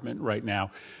Department right now.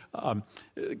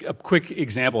 A quick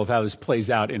example of how this plays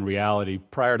out in reality.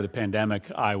 Prior to the pandemic,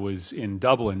 I was in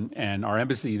Dublin, and our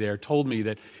embassy there told me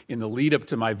that in the lead up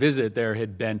to my visit, there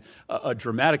had been a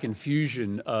dramatic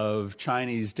infusion of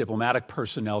Chinese diplomatic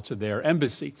personnel to their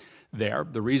embassy there.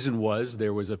 The reason was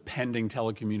there was a pending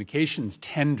telecommunications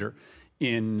tender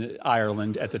in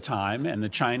Ireland at the time, and the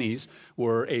Chinese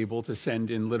were able to send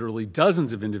in literally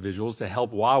dozens of individuals to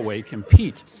help Huawei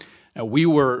compete. Now, we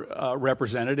were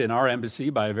represented in our embassy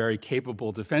by a very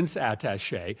capable defense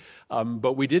attaché,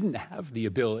 but we didn't have the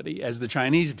ability, as the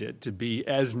Chinese did, to be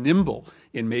as nimble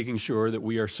in making sure that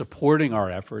we are supporting our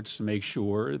efforts to make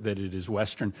sure that it is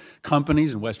Western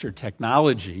companies and Western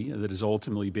technology that is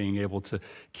ultimately being able to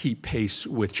keep pace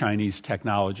with Chinese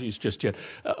technologies. Just yet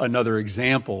another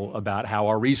example about how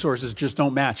our resources just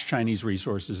don't match Chinese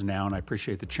resources now, and I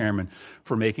appreciate the chairman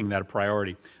for making that a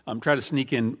priority. Try to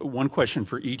sneak in one question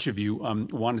for each of you.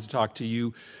 Wanted to talk to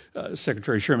you,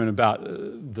 Secretary Sherman, about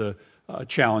the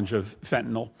challenge of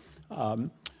fentanyl.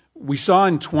 We saw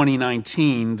in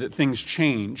 2019 that things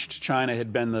changed. China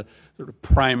had been the sort of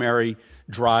primary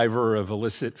driver of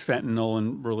illicit fentanyl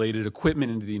and related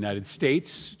equipment into the United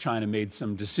States. China made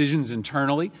some decisions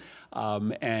internally,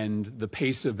 and the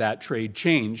pace of that trade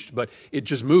changed, but it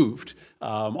just moved.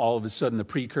 All of a sudden, the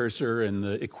precursor and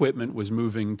the equipment was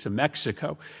moving to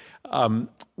Mexico.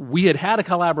 We had a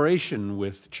collaboration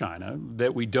with China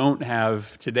that we don't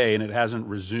have today, and it hasn't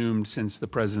resumed since the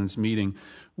president's meeting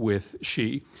with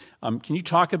Xi. Can you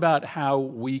talk about how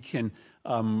we can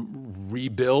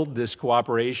rebuild this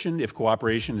cooperation, if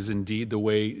cooperation is indeed the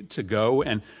way to go,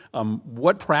 and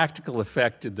what practical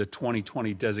effect did the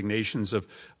 2020 designations of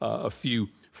a few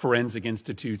forensic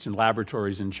institutes and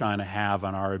laboratories in China have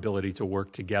on our ability to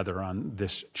work together on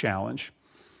this challenge?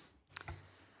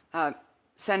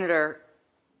 Senator,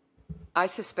 I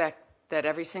suspect that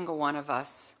every single one of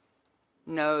us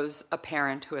knows a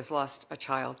parent who has lost a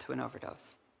child to an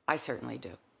overdose. I certainly do.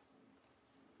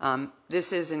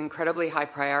 This is an incredibly high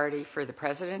priority for the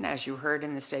president, as you heard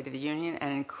in the State of the Union, and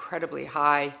an incredibly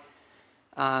high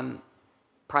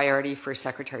priority for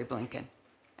Secretary Blinken,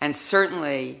 and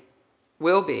certainly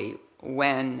will be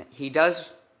when he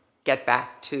does get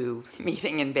back to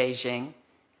meeting in Beijing,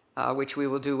 which we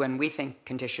will do when we think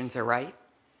conditions are right.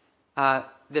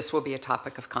 This will be a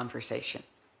topic of conversation.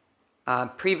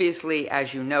 Previously,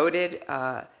 as you noted,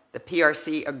 the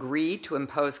PRC agreed to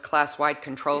impose class-wide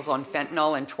controls on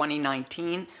fentanyl in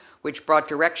 2019, which brought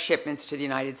direct shipments to the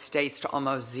United States to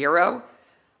almost zero.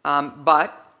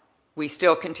 But we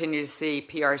still continue to see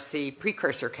PRC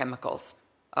precursor chemicals,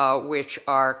 which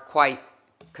are quite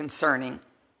concerning,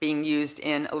 being used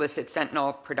in illicit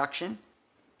fentanyl production.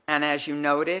 And as you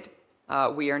noted,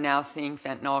 we are now seeing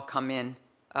fentanyl come in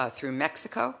through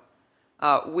Mexico.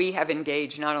 We have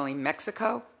engaged not only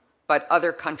Mexico, but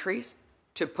other countries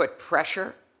to put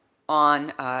pressure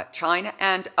on China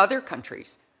and other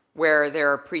countries where there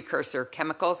are precursor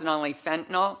chemicals, not only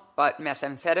fentanyl, but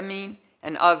methamphetamine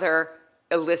and other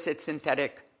illicit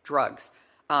synthetic drugs.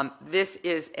 This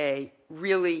is a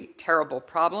really terrible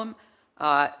problem.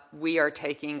 We are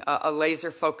taking a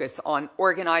laser focus on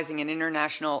organizing an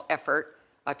international effort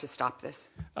to stop this.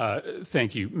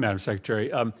 Thank you, Madam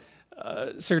Secretary.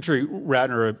 Secretary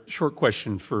Ratner, a short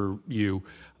question for you.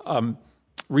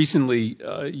 Recently,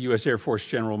 U.S. Air Force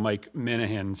General Mike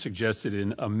Minihan suggested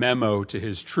in a memo to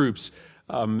his troops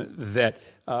that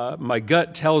my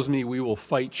gut tells me we will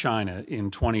fight China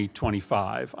in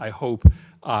 2025. I hope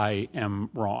I am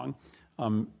wrong.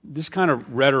 This kind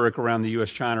of rhetoric around the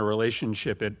U.S.-China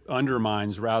relationship, it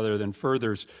undermines rather than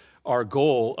furthers our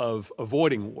goal of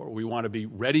avoiding war. We want to be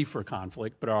ready for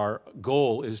conflict, but our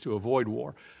goal is to avoid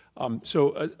war.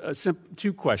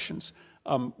 Two questions.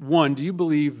 One, do you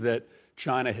believe that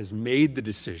China has made the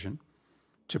decision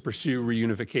to pursue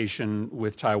reunification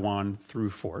with Taiwan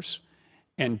through force?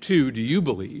 And two, do you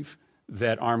believe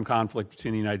that armed conflict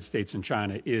between the United States and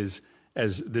China is,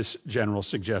 as this general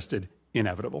suggested,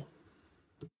 inevitable?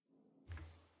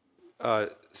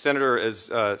 Senator,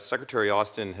 as Secretary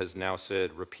Austin has now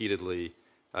said repeatedly,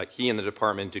 he and the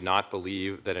department do not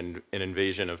believe that an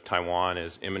invasion of Taiwan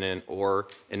is imminent or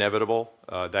inevitable.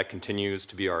 That continues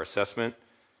to be our assessment.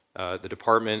 The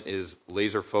department is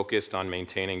laser focused on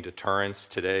maintaining deterrence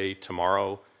today,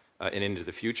 tomorrow, and into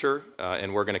the future,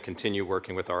 and we're going to continue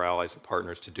working with our allies and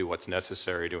partners to do what's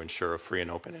necessary to ensure a free and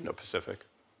open Indo-Pacific.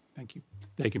 Thank you.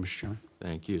 Thank you, Mr. Chairman.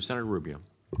 Thank you. Senator Rubio.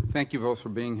 Thank you both for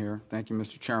being here. Thank you,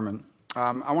 Mr. Chairman.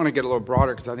 I want to get a little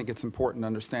broader because I think it's important to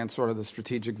understand sort of the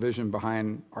strategic vision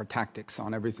behind our tactics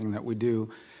on everything that we do.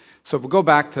 So if we go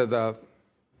back to the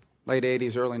late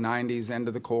 80s, early 90s, end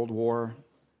of the Cold War,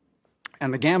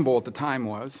 and the gamble at the time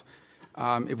was,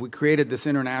 if we created this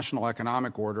international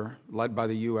economic order led by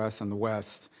the U.S. and the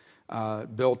West,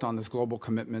 built on this global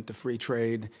commitment to free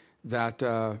trade, that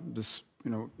this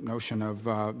notion of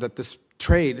that this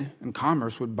trade and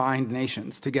commerce would bind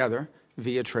nations together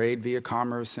via trade, via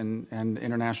commerce, and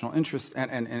international interest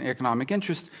and economic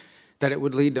interest, that it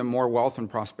would lead to more wealth and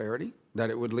prosperity,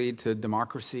 that it would lead to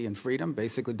democracy and freedom,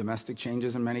 basically domestic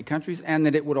changes in many countries, and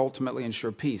that it would ultimately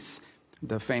ensure peace.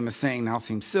 The famous saying now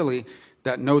seems silly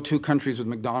that no two countries with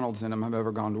McDonald's in them have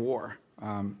ever gone to war.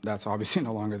 That's obviously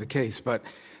no longer the case. But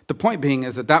the point being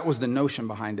is that that was the notion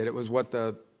behind it. It was what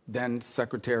the then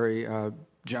Secretary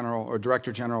General or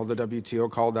Director General of the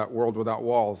WTO called that world without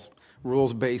walls,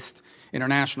 rules-based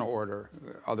international order.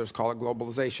 Others call it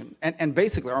globalization. And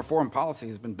basically our foreign policy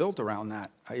has been built around that.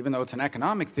 Even though it's an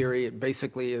economic theory, it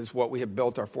basically is what we have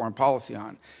built our foreign policy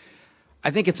on. I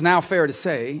think it's now fair to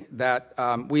say that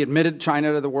we admitted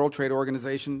China to the World Trade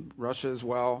Organization, Russia as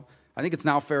well. I think it's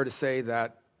now fair to say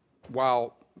that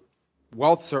while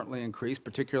wealth certainly increased,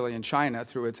 particularly in China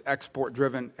through its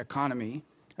export-driven economy,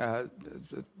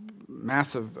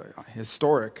 massive,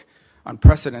 historic,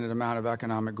 unprecedented amount of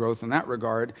economic growth in that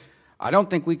regard, I don't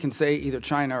think we can say either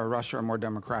China or Russia are more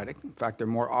democratic. In fact, they're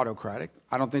more autocratic.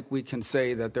 I don't think we can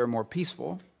say that they're more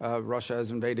peaceful. Russia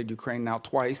has invaded Ukraine now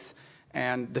twice,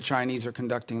 and the Chinese are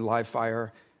conducting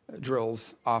live-fire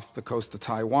drills off the coast of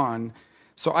Taiwan.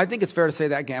 So I think it's fair to say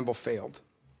that gamble failed,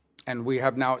 and we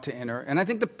have now to enter. And I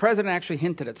think the president actually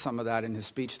hinted at some of that in his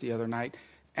speech the other night,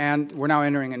 and we're now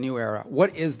entering a new era.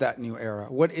 What is that new era?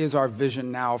 What is our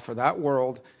vision now for that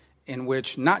world in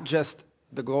which not just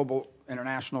the global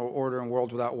international order and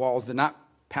world without walls did not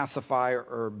pacify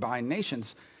or bind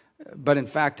nations, but in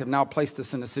fact have now placed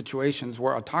us into situations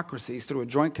where autocracies, through a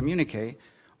joint communique,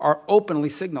 are openly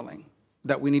signaling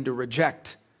that we need to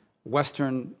reject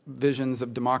Western visions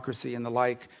of democracy and the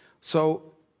like.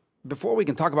 So before we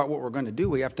can talk about what we're going to do,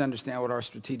 we have to understand what our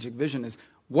strategic vision is.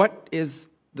 What is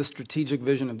the strategic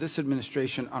vision of this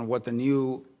administration on what the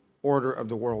new order of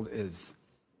the world is?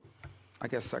 I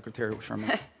guess Secretary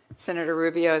Sherman. Senator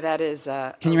Rubio, that is...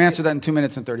 Can you answer that in 2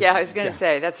 minutes and 30 seconds? Yeah, I was going to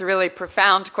say, that's a really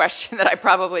profound question that I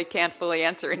probably can't fully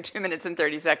answer in 2 minutes and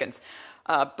 30 seconds.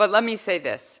 But let me say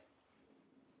this.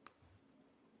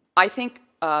 I think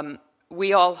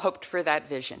we all hoped for that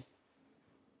vision.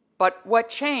 But what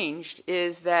changed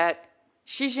is that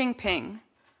Xi Jinping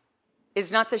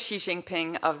is not the Xi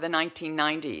Jinping of the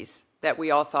 1990s that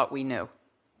we all thought we knew.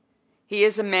 He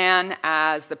is a man,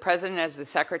 as the President, as the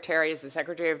Secretary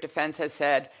of Defense has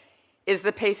said, is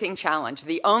the pacing challenge.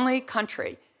 The only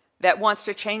country that wants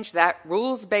to change that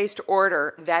rules-based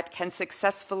order that can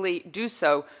successfully do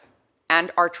so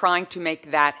and are trying to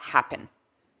make that happen.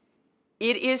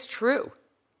 It is true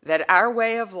that our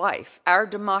way of life, our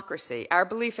democracy, our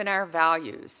belief in our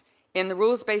values, in the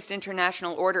rules-based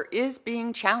international order is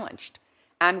being challenged,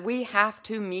 and we have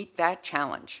to meet that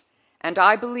challenge. And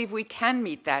I believe we can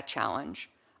meet that challenge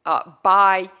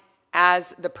by,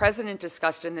 as the President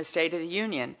discussed in the State of the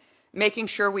Union, making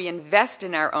sure we invest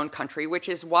in our own country, which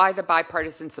is why the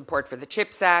bipartisan support for the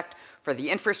CHIPS Act, for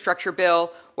the infrastructure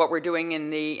bill, what we're doing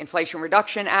in the Inflation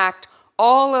Reduction Act,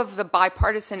 all of the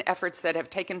bipartisan efforts that have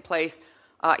taken place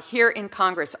here in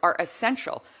Congress are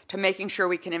essential to making sure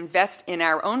we can invest in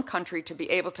our own country to be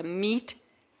able to meet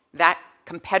that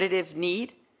competitive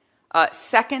need.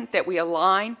 Second, that we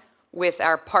align with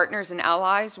our partners and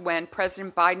allies. When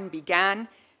President Biden began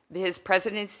his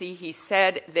presidency, he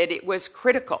said that it was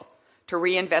critical to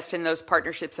reinvest in those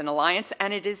partnerships and alliance,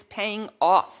 and it is paying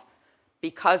off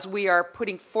because we are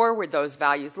putting forward those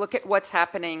values. Look at what's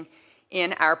happening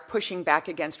in our pushing back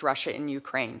against Russia in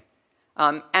Ukraine.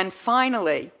 And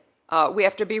finally, we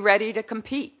have to be ready to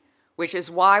compete, which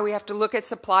is why we have to look at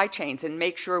supply chains and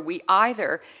make sure we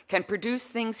either can produce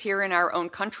things here in our own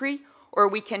country or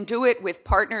we can do it with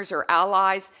partners or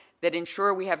allies that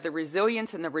ensure we have the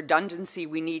resilience and the redundancy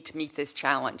we need to meet this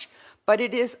challenge. But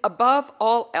it is, above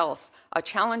all else, a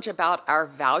challenge about our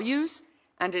values,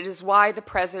 and it is why the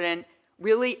President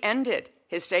really ended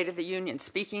his State of the Union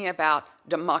speaking about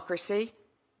democracy,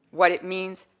 what it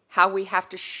means, how we have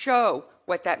to show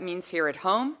what that means here at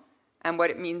home, and what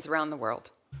it means around the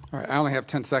world. All right, I only have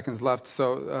 10 seconds left,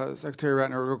 so Secretary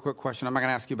Ratner, a real quick question. I'm not going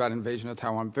to ask you about invasion of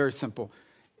Taiwan. Very simple.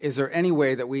 Is there any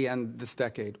way that we end this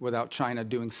decade without China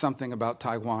doing something about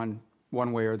Taiwan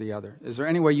one way or the other? Is there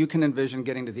any way you can envision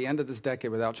getting to the end of this decade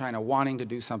without China wanting to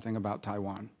do something about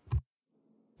Taiwan?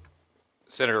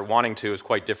 Senator, wanting to is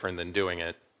quite different than doing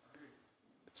it.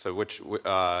 So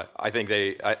I think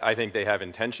they have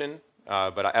intention,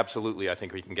 but absolutely I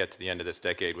think we can get to the end of this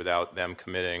decade without them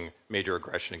committing major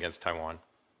aggression against Taiwan.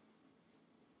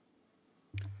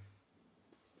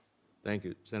 Thank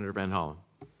you. Senator Van Hollen.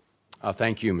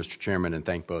 Thank you, Mr. Chairman, and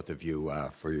thank both of you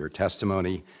for your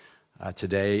testimony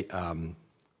today.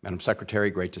 Madam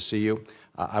Secretary, great to see you.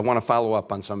 I want to follow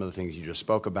up on some of the things you just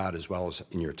spoke about as well as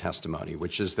in your testimony,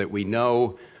 which is that we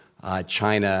know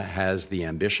China has the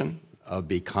ambition of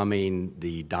becoming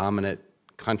the dominant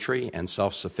country and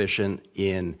self-sufficient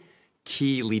in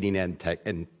key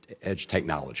leading-edge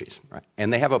technologies, right?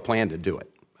 And they have a plan to do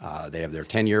it. They have their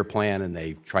 10-year plan, and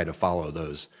they try to follow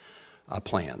those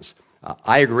plans.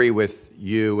 I agree with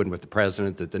you and with the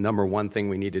President that the number one thing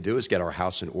we need to do is get our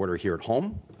house in order here at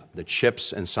home. The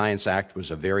CHIPS and Science Act was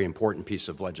a very important piece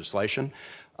of legislation.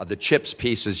 The CHIPS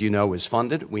piece, as you know, is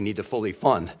funded. We need to fully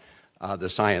fund the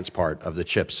science part of the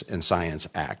CHIPS and Science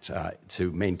Act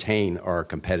to maintain our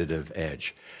competitive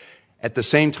edge. At the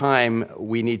same time,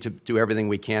 we need to do everything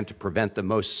we can to prevent the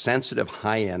most sensitive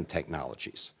high-end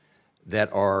technologies that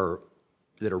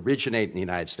originate in the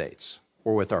United States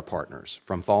or with our partners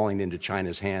from falling into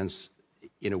China's hands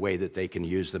in a way that they can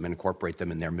use them and incorporate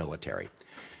them in their military.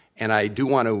 And I do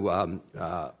want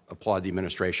to applaud the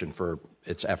administration for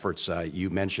its efforts.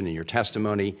 You mentioned in your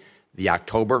testimony the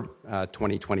October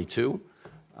 2022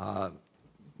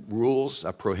 rules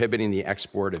prohibiting the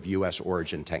export of U.S.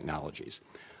 origin technologies.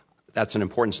 That's an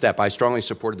important step. I strongly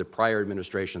supported the prior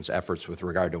administration's efforts with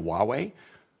regard to Huawei.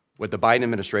 What the Biden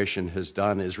administration has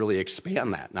done is really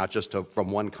expand that, not just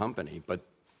from one company, but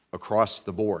across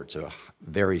the board to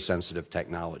very sensitive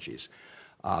technologies.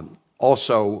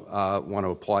 Also want to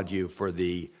applaud you for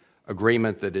the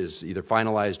agreement that is either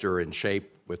finalized or in shape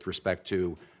with respect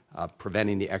to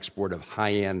preventing the export of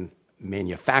high-end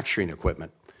manufacturing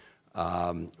equipment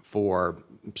for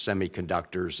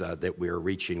semiconductors that we're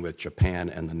reaching with Japan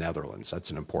and the Netherlands.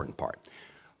 That's an important part.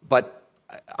 But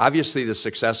obviously, the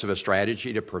success of a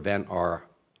strategy to prevent our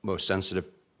most sensitive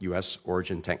U.S.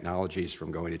 origin technologies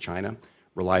from going to China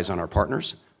relies on our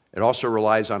partners. It also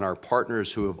relies on our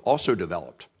partners who have also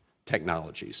developed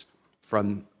technologies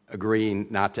from agreeing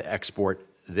not to export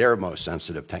their most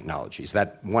sensitive technologies.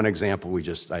 That one example I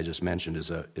just mentioned is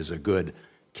a good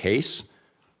case.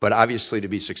 But obviously, to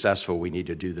be successful, we need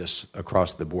to do this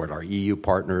across the board, our EU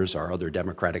partners, our other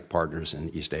democratic partners in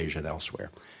East Asia and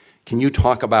elsewhere. Can you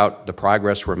talk about the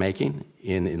progress we're making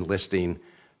in enlisting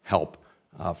help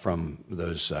from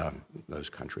those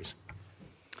countries?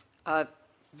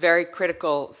 Very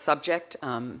critical subject.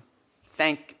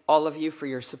 Thank all of you for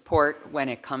your support when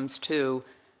it comes to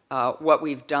what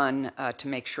we've done to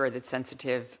make sure that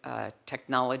sensitive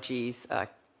technologies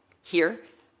here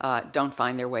don't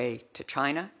find their way to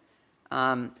China.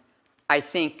 I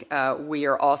think we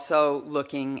are also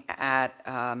looking at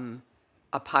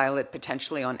a pilot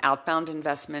potentially on outbound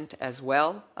investment as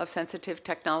well of sensitive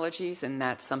technologies, and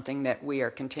that's something that we are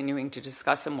continuing to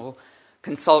discuss, and we'll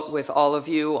consult with all of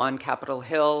you on Capitol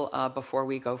Hill before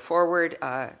we go forward,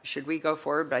 should we go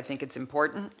forward, but I think it's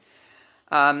important.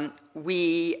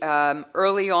 Early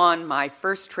on, my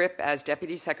first trip as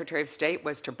Deputy Secretary of State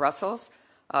was to Brussels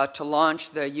to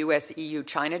launch the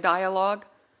U.S.-EU-China dialogue.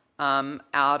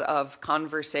 Out of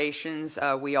conversations,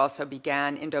 we also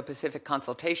began Indo-Pacific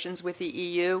consultations with the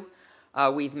EU.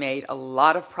 We've made a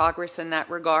lot of progress in that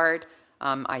regard.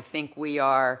 I think we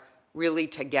are really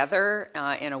together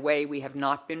in a way we have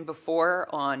not been before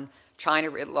on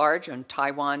China at large, on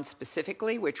Taiwan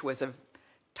specifically, which was a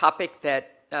topic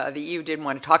that the EU didn't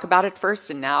want to talk about at first,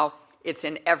 and now it's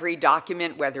in every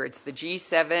document, whether it's the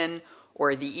G7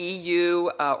 or the EU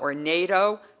or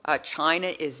NATO. China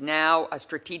is now a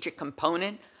strategic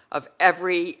component of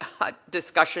every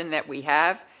discussion that we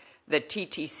have. The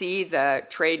TTC, the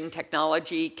Trade and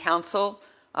Technology Council,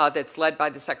 that's led by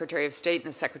the Secretary of State and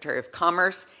the Secretary of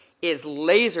Commerce, is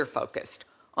laser focused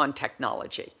on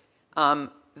technology.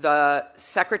 The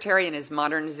Secretary in his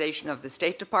modernization of the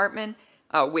State Department,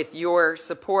 with your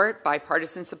support,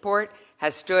 bipartisan support,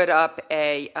 has stood up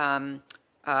a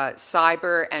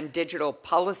cyber and digital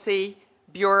policy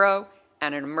bureau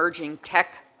and an emerging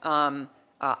tech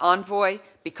envoy,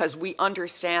 because we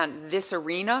understand this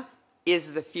arena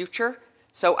is the future.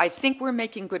 So I think we're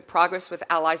making good progress with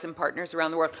allies and partners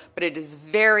around the world, but it is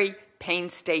very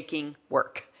painstaking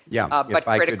work. Yeah, but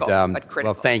critical.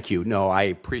 Well, thank you. No, I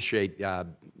appreciate the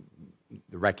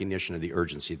recognition of the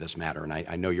urgency of this matter, and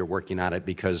I know you're working on it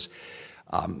because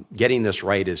getting this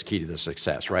right is key to the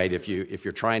success, right? If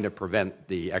you're trying to prevent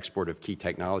the export of key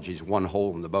technologies, one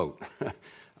hole in the boat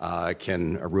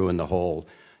can ruin the whole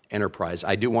enterprise.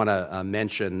 I do want to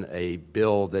mention a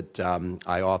bill that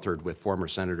I authored with former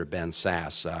Senator Ben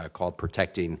Sass called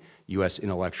Protecting U.S.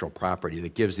 Intellectual Property,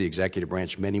 that gives the executive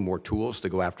branch many more tools to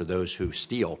go after those who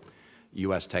steal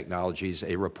U.S. technologies.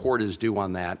 A report is due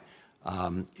on that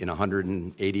in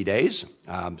 180 days,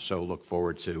 so look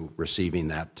forward to receiving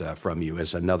that from you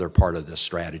as another part of this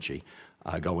strategy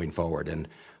going forward. And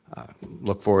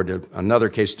look forward to another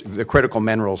case. The critical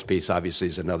minerals piece, obviously,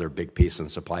 is another big piece in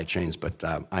supply chains, but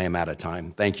I am out of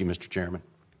time. Thank you, Mr. Chairman.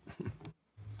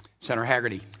 Senator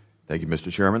Hagerty. Thank you, Mr.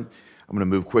 Chairman. I'm going to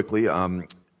move quickly.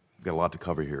 We've got a lot to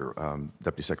cover here.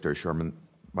 Deputy Secretary Sherman,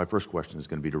 my first question is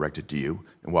going to be directed to you,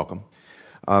 and welcome.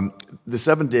 The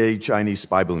 7-day Chinese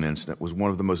spy balloon incident was one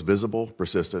of the most visible,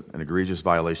 persistent, and egregious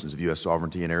violations of U.S.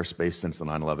 sovereignty and airspace since the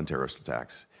 9/11 terrorist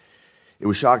attacks. It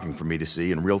was shocking for me to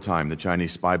see in real time the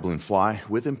Chinese spy balloon fly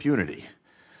with impunity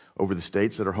over the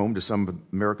states that are home to some of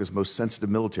America's most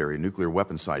sensitive military and nuclear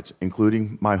weapon sites,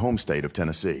 including my home state of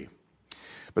Tennessee.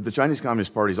 But the Chinese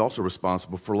Communist Party is also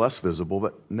responsible for less visible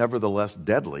but nevertheless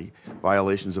deadly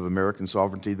violations of American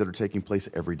sovereignty that are taking place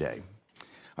every day.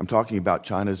 I'm talking about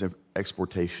China's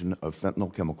exportation of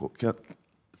fentanyl chemical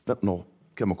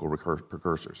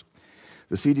precursors.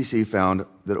 The CDC found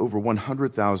that over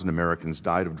 100,000 Americans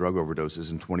died of drug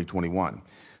overdoses in 2021.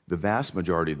 The vast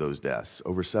majority of those deaths,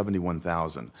 over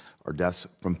 71,000, are deaths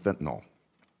from fentanyl.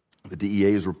 The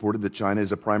DEA has reported that China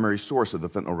is a primary source of the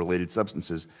fentanyl-related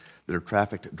substances that are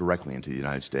trafficked directly into the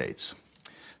United States.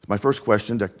 My first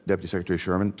question, Deputy Secretary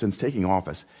Sherman, since taking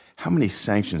office, how many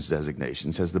sanctions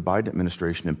designations has the Biden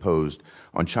administration imposed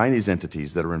on Chinese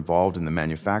entities that are involved in the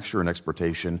manufacture and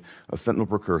exportation of fentanyl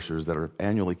precursors that are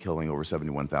annually killing over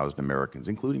 71,000 Americans,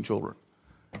 including children?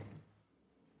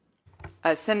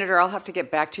 Senator, I'll have to get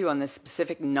back to you on the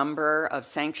specific number of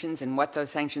sanctions and what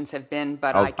those sanctions have been,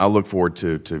 but I'll look forward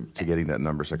to getting that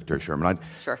number, Secretary Sherman.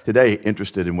 Sure. Today,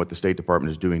 interested in what the State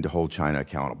Department is doing to hold China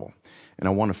accountable. And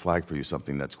I want to flag for you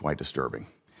something that's quite disturbing.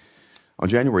 On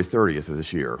January 30th of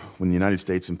this year, when the United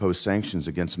States imposed sanctions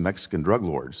against Mexican drug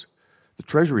lords, the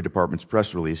Treasury Department's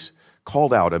press release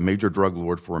called out a major drug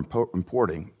lord for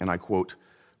importing, and I quote,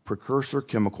 precursor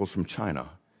chemicals from China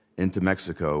into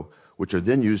Mexico, which are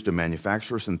then used to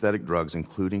manufacture synthetic drugs,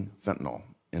 including fentanyl,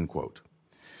 end quote.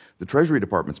 The Treasury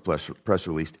Department's press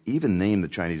release even named the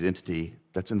Chinese entity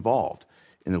that's involved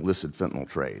in illicit fentanyl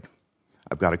trade.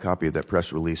 I've got a copy of that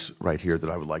press release right here that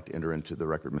I would like to enter into the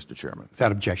record, Mr. Chairman.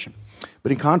 Without objection.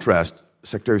 But in contrast,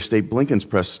 Secretary of State Blinken's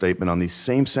press statement on these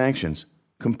same sanctions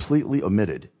completely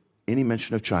omitted any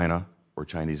mention of China or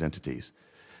Chinese entities.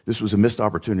 This was a missed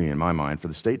opportunity, in my mind, for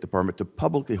the State Department to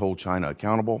publicly hold China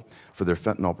accountable for their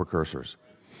fentanyl precursors.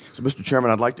 So, Mr.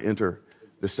 Chairman, I'd like to enter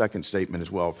the second statement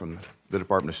as well from the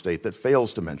Department of State that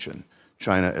fails to mention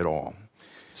China at all.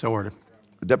 So ordered.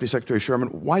 Deputy Secretary Sherman,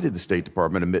 why did the State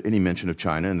Department omit any mention of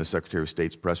China in the Secretary of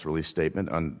State's press release statement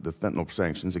on the fentanyl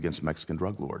sanctions against Mexican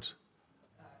drug lords?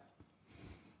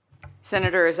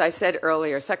 Senator, as I said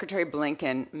earlier, Secretary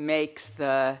Blinken makes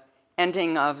the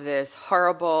ending of this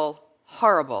horrible,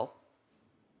 horrible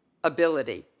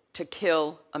ability to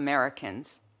kill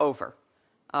Americans over.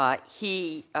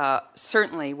 He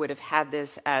certainly would have had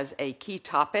this as a key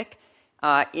topic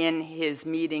in his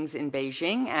meetings in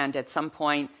Beijing, and at some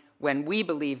point when we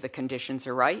believe the conditions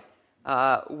are right,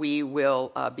 we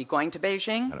will be going to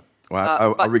Beijing.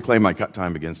 Well, I'll reclaim my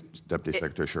time against Deputy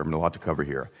Secretary Sherman. A lot to cover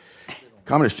here.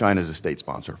 Communist China is a state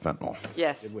sponsor of fentanyl.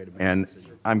 Yes. And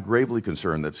I'm gravely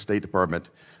concerned that the State Department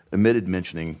omitted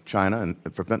mentioning China and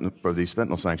for these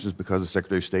fentanyl sanctions because the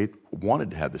Secretary of State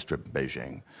wanted to have this trip to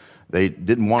Beijing. They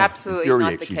didn't want to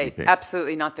infuriate Xi Jinping.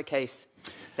 Absolutely not the case,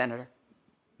 Senator.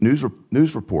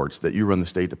 News reports that you run the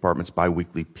State Department's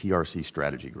biweekly PRC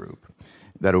strategy group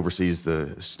that oversees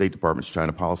the State Department's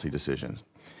China policy decisions.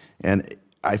 And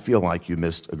I feel like you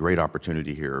missed a great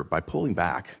opportunity here by pulling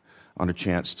back on a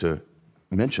chance to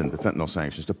mention the fentanyl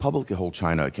sanctions, to publicly hold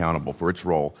China accountable for its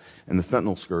role in the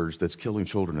fentanyl scourge that's killing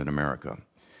children in America.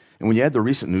 And when you add the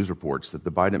recent news reports that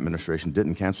the Biden administration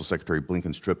didn't cancel Secretary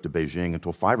Blinken's trip to Beijing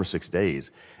until 5 or 6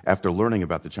 days after learning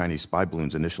about the Chinese spy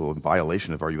balloon's initial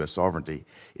violation of our U.S. sovereignty,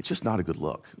 it's just not a good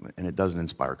look, and it doesn't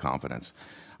inspire confidence.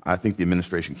 I think the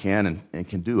administration can and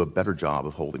can do a better job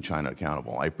of holding China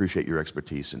accountable. I appreciate your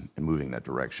expertise in moving in that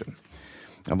direction.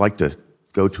 I'd like to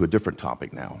go to a different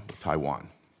topic now, Taiwan.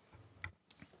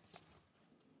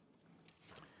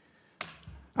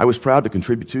 I was proud to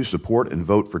contribute to, support, and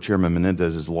vote for Chairman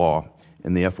Menendez's law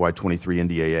in the FY23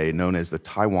 NDAA known as the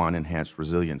Taiwan Enhanced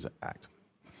Resilience Act.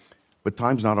 But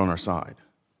time's not on our side.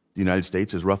 The United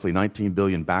States has roughly $19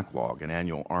 billion backlog in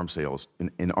annual arms sales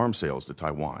to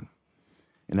Taiwan.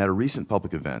 And at a recent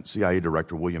public event, CIA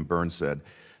Director William Burns said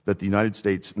that the United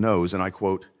States knows, and I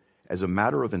quote, as a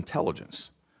matter of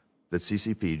intelligence, that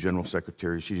CCP General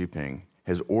Secretary Xi Jinping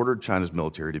has ordered China's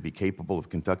military to be capable of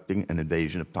conducting an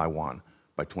invasion of Taiwan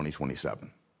by 2027.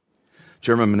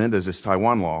 Chairman Menendez's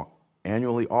Taiwan law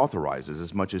annually authorizes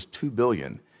as much as $2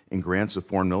 billion in grants of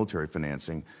foreign military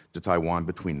financing to Taiwan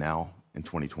between now and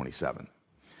 2027.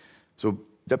 So,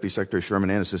 Deputy Secretary Sherman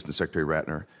and Assistant Secretary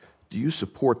Ratner, do you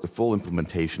support the full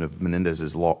implementation of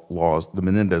Menendez's laws, the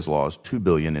Menendez laws, $2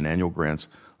 billion in annual grants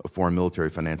of foreign military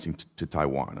financing to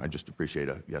Taiwan? I just appreciate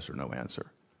a yes or no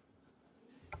answer.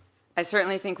 I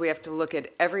certainly think we have to look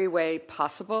at every way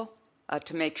possible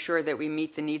to make sure that we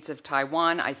meet the needs of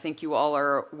Taiwan. I think you all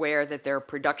are aware that there are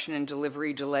production and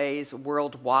delivery delays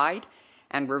worldwide,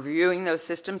 and reviewing those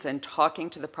systems and talking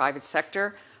to the private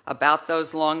sector about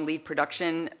those long lead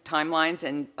production timelines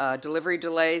and delivery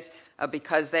delays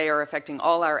because they are affecting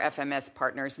all our FMS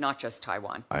partners, not just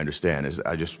Taiwan. I understand.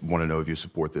 I just want to know if you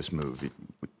support this move.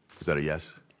 Is that a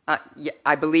yes? Yeah,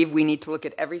 I believe we need to look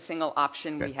at every single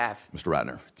option we have. Mr.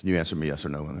 Ratner, can you answer me yes or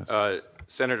no on this?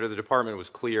 Senator, the Department was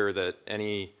clear that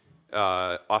any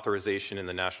authorization in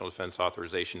the National Defense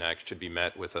Authorization Act should be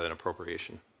met with an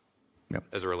appropriation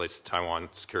as it relates to Taiwan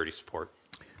security support.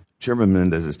 Chairman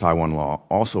Menendez's Taiwan law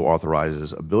also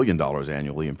authorizes $1 billion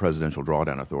annually in presidential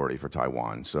drawdown authority for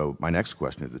Taiwan. So my next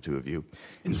question to the two of you.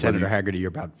 And Senator Hagerty, you're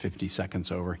about 50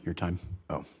 seconds over your time.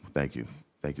 Oh, thank you.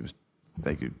 Thank you,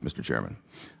 Mr. Chairman.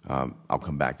 I'll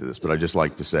come back to this, but I'd just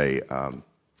like to say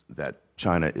that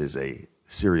China is a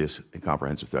serious and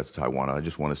comprehensive threat to Taiwan. And I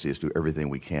just want to see us do everything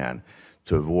we can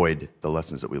to avoid the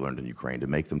lessons that we learned in Ukraine, to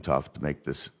make them tough, to make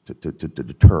this, to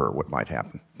deter what might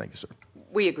happen. Thank you, sir.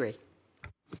 We agree.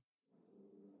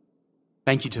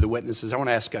 Thank you to the witnesses. I want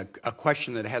to ask a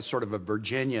question that has sort of a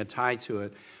Virginia tie to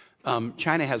it.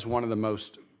 China has one of the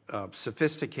most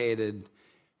sophisticated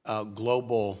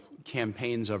global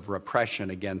campaigns of repression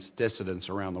against dissidents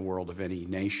around the world of any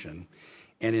nation.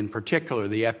 And in particular,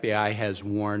 the FBI has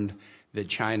warned that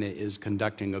China is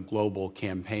conducting a global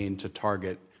campaign to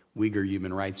target Uyghur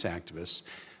human rights activists.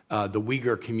 The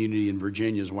Uyghur community in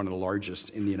Virginia is one of the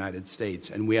largest in the United States,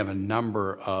 and we have a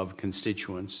number of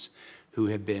constituents who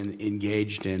have been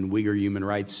engaged in Uyghur human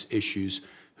rights issues,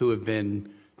 who have been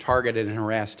targeted and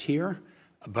harassed here,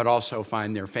 but also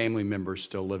find their family members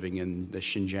still living in the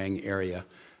Xinjiang area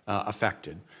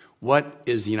affected. What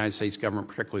is the United States government,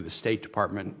 particularly the State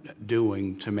Department,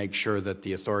 doing to make sure that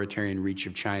the authoritarian reach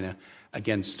of China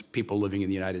against people living in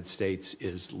the United States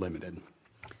is limited?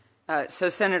 So,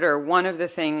 Senator, one of the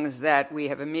things that we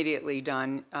have immediately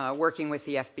done, working with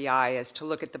the FBI, is to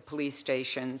look at the police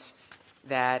stations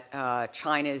that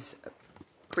China is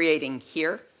creating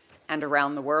here and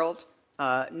around the world.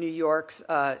 New York's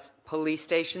police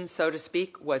station, so to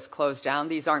speak, was closed down.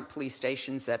 These aren't police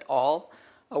stations at all.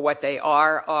 What they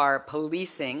are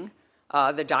policing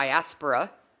the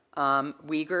diaspora,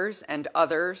 Uyghurs and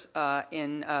others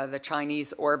in the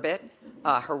Chinese orbit,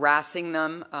 harassing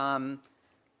them,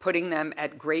 putting them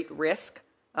at great risk.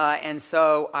 And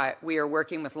so we are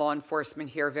working with law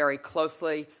enforcement here very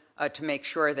closely to make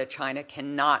sure that China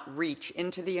cannot reach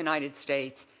into the United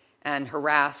States and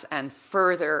harass and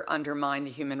further undermine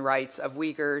the human rights of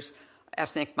Uyghurs,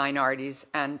 ethnic minorities,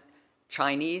 and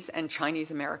Chinese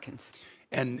Americans.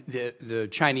 And the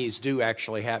Chinese do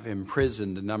actually have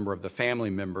imprisoned a number of the family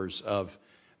members of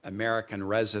American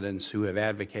residents who have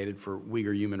advocated for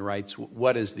Uyghur human rights.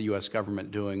 What is the U.S.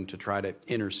 government doing to try to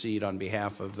intercede on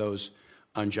behalf of those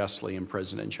unjustly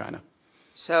imprisoned in China?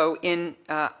 So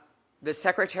the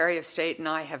Secretary of State and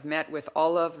I have met with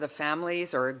all of the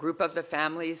families, or a group of the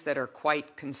families, that are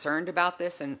quite concerned about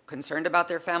this and concerned about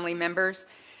their family members.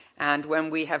 And when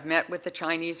we have met with the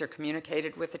Chinese or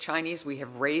communicated with the Chinese, we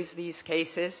have raised these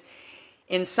cases.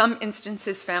 In some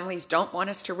instances, families don't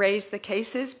want us to raise the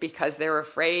cases because they're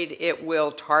afraid it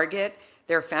will target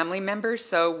their family members.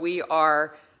 So we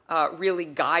are really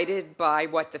guided by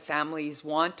what the families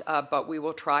want, but we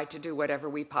will try to do whatever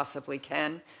we possibly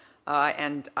can.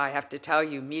 And I have to tell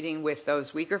you, meeting with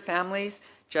those Uyghur families,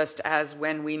 just as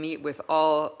when we meet with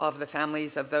all of the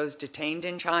families of those detained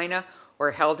in China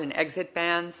or held in exit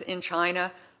bans in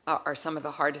China, are some of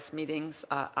the hardest meetings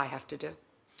I have to do.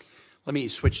 Let me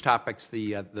switch topics.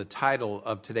 The title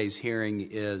of today's hearing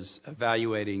is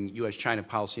Evaluating U.S.-China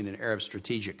Policy in an Era of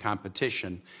Strategic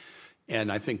Competition.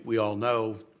 And I think we all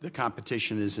know the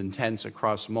competition is intense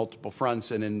across multiple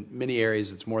fronts, and in many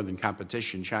areas it's more than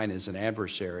competition. China is an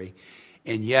adversary.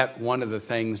 And yet one of the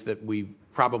things that we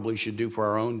probably should do for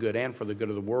our own good and for the good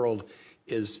of the world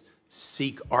is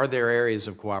seek, are there areas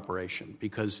of cooperation?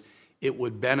 Because it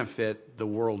would benefit the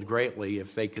world greatly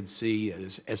if they could see,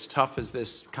 as tough as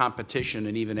this competition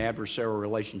and even adversarial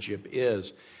relationship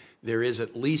is, there is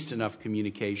at least enough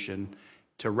communication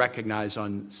to recognize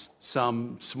on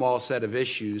some small set of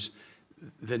issues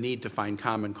the need to find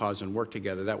common cause and work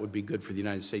together. That would be good for the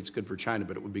United States, good for China,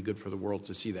 but it would be good for the world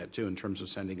to see that too in terms of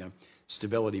sending a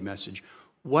stability message.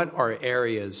 What are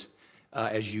areas,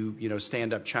 as you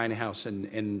stand up China House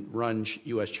and run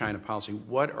U.S.-China policy,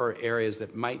 what are areas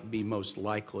that might be most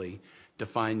likely to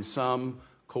find some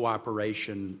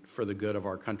cooperation for the good of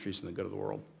our countries and the good of the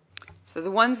world? So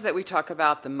the ones that we talk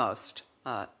about the most,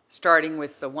 starting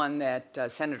with the one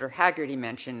that Senator Hagerty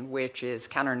mentioned, which is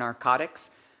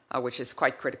counter-narcotics, which is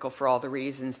quite critical for all the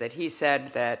reasons that he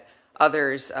said, that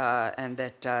others and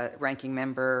that Ranking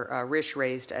Member Risch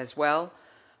raised as well.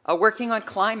 Working on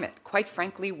climate. Quite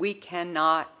frankly, we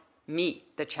cannot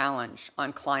meet the challenge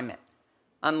on climate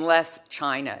unless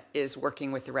China is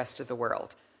working with the rest of the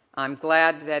world. I'm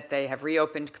glad that they have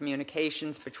reopened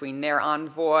communications between their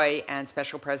envoy and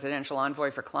Special Presidential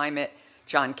Envoy for Climate,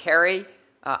 John Kerry.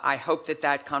 I hope that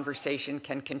that conversation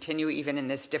can continue even in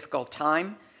this difficult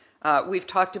time. We've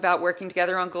talked about working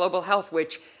together on global health,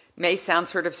 which may sound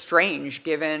sort of strange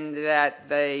given that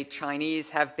the Chinese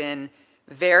have been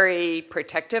very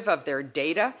protective of their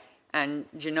data and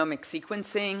genomic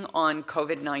sequencing on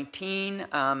COVID-19.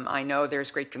 I know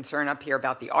there's great concern up here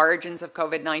about the origins of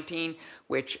COVID-19,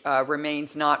 which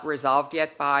remains not resolved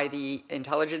yet by the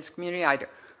intelligence community. I'd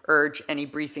urge any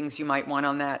briefings you might want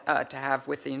on that to have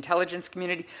with the intelligence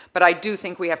community. But I do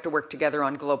think we have to work together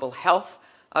on global health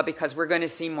because we're going to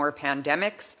see more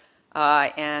pandemics,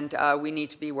 and we need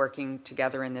to be working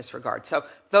together in this regard. So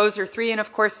those are three. And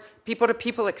of course,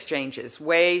 people-to-people exchanges,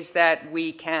 ways that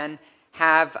we can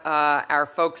have our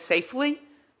folks safely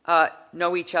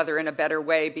know each other in a better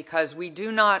way, because we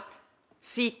do not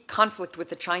seek conflict with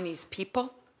the Chinese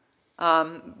people.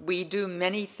 We do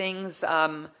many things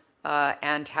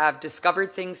and have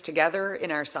discovered things together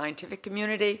in our scientific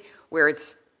community where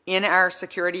it's in our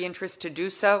security interest to do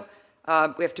so.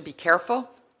 We have to be careful,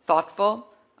 thoughtful,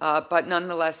 but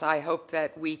nonetheless, I hope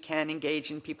that we can engage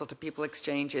in people-to-people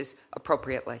exchanges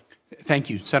appropriately. Thank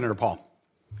you. Senator Paul.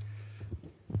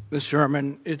 Mr.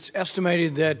 Chairman, it's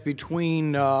estimated that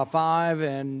between 5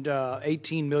 and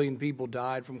 18 million people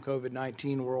died from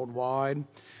COVID-19 worldwide.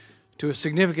 To a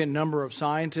significant number of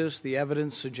scientists, the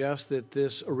evidence suggests that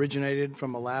this originated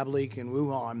from a lab leak in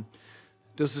Wuhan.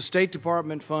 Does the State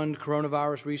Department fund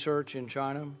coronavirus research in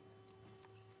China?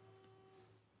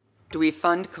 Do we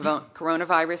fund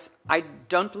coronavirus? I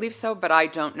don't believe so, but I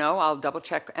don't know. I'll double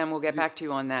check and we'll get back to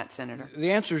you on that, Senator.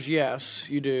 The answer is yes,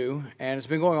 you do. And it's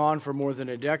been going on for more than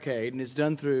a decade, and it's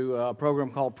done through a program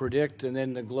called PREDICT and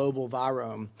then the Global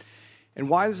Virome. And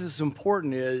why this is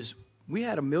important is we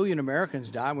had 1 million Americans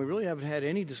die, and we really haven't had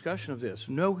any discussion of this.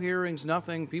 No hearings,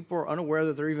 nothing. People are unaware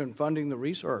that they're even funding the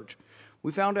research.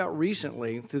 We found out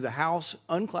recently through the House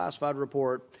unclassified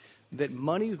report that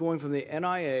money is going from the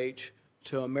NIH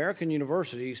to American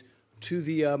universities to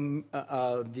the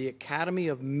Academy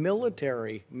of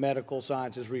Military Medical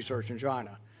Sciences Research in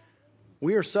China.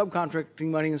 We are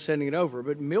subcontracting money and sending it over,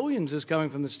 but millions is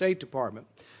coming from the State Department.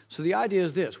 So the idea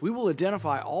is this: we will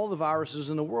identify all the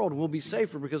viruses in the world and we'll be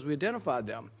safer because we identified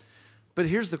them. But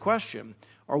here's the question: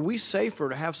 are we safer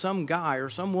to have some guy or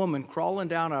some woman crawling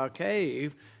down a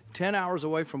cave 10 hours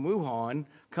away from Wuhan,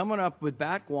 coming up with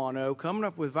bat guano, coming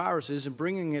up with viruses, and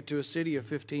bringing it to a city of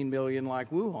 15 million like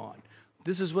Wuhan.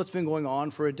 This is what's been going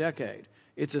on for a decade.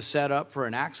 It's a setup for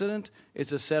an accident.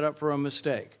 It's a setup for a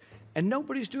mistake. And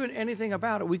nobody's doing anything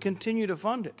about it. We continue to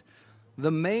fund it.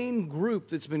 The main group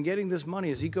that's been getting this money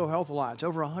is EcoHealth Alliance,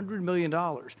 over $100 million,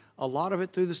 a lot of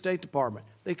it through the State Department.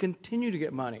 They continue to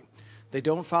get money. They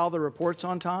don't file their reports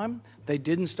on time. They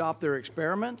didn't stop their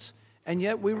experiments, and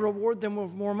yet we reward them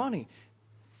with more money.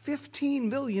 15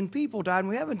 million people died, and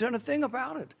we haven't done a thing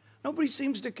about it. Nobody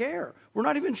seems to care. We're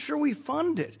not even sure we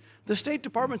fund it. The State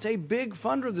Department's a big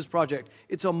funder of this project.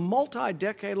 It's a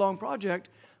multi-decade-long project,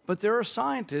 but there are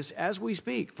scientists, as we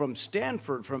speak, from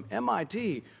Stanford, from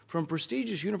MIT, from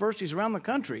prestigious universities around the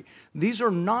country. These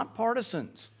are not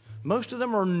partisans. Most of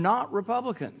them are not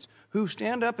Republicans who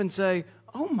stand up and say,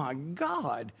 oh my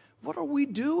God, what are we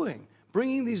doing?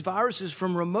 Bringing these viruses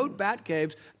from remote bat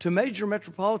caves to major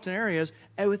metropolitan areas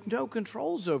and with no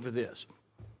controls over this.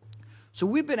 So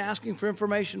we've been asking for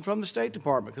information from the State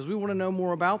Department because we want to know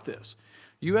more about this.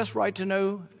 U.S. Right to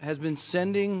Know has been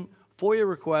sending FOIA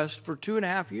requests for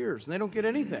 2.5 years, and they don't get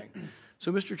anything.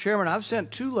 So, Mr. Chairman, I've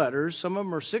sent 2 letters. Some of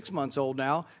them are 6 months old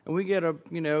now, and we get a,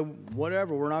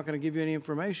 whatever, we're not going to give you any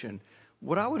information.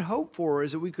 What I would hope for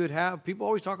is that we could have, people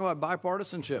always talk about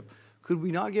bipartisanship. Could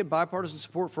we not get bipartisan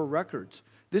support for records?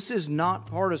 This is not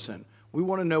partisan. We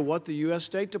want to know what the U.S.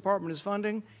 State Department is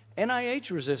funding. NIH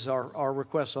resists our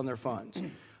requests on their funds.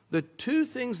 The 2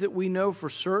 things that we know for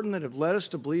certain that have led us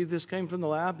to believe this came from the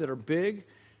lab that are big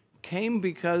came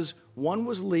because one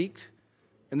was leaked,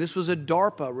 and this was a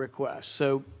DARPA request.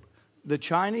 So the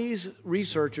Chinese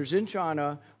researchers in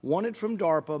China wanted from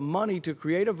DARPA money to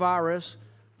create a virus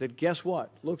that, guess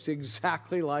what, looks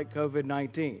exactly like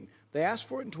COVID-19. They asked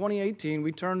for it in 2018.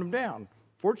 We turned them down.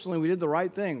 Fortunately, we did the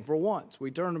right thing for once. We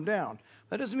turned them down.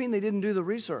 That doesn't mean they didn't do the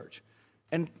research.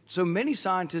 And so many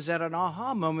scientists had an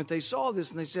aha moment. They saw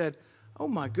this and they said, oh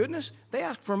my goodness, they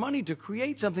asked for money to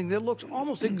create something that looks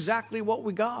almost exactly what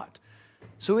we got.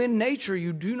 So in nature,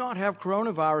 you do not have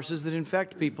coronaviruses that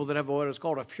infect people that have what is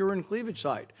called a furin cleavage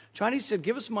site. Chinese said,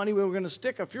 give us money, we were going to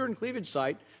stick a furin cleavage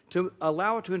site to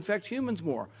allow it to infect humans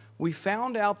more. We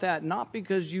found out that not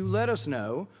because you let us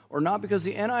know, or not because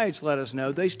the NIH let us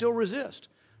know, they still resist.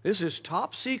 This is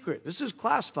top secret. This is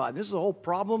classified. This is the whole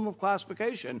problem of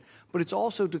classification, but it's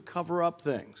also to cover up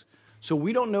things. So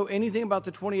we don't know anything about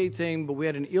the 28th thing, but we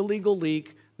had an illegal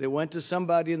leak that went to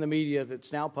somebody in the media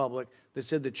that's now public that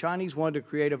said the Chinese wanted to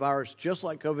create a virus just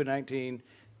like COVID-19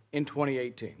 in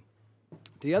 2018.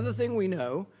 The other thing we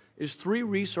know is 3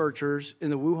 researchers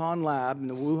in the Wuhan lab, in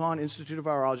the Wuhan Institute of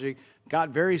Virology, got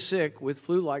very sick with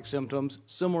flu-like symptoms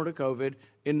similar to COVID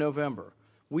in November.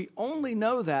 We only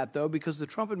know that, though, because the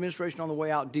Trump administration on the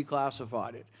way out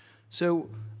declassified it. So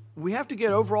we have to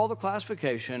get over all the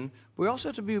classification. We also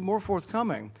have to be more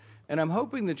forthcoming. And I'm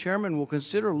hoping the chairman will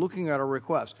consider looking at our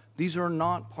requests. These are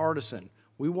not partisan.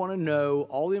 We want to know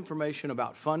all the information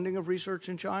about funding of research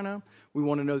in China. We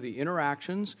want to know the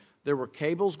interactions. There were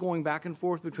cables going back and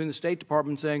forth between the State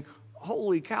Department saying,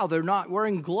 holy cow, they're not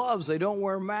wearing gloves, they don't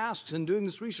wear masks and doing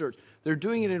this research. They're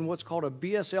doing it in what's called a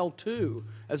BSL-2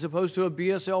 as opposed to a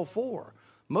BSL-4.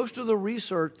 Most of the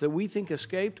research that we think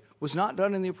escaped was not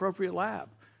done in the appropriate lab.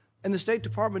 And the State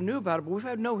Department knew about it, but we've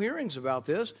had no hearings about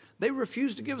this. They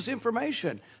refused to give us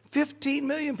information. 15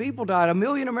 million people died, 1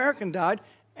 million Americans died,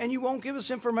 and you won't give us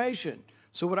information.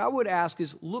 So what I would ask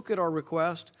is look at our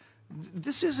request.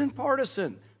 This isn't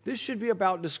partisan. This should be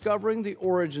about discovering the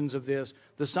origins of this.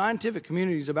 The scientific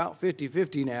community is about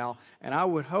 50-50 now, and I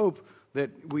would hope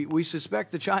that we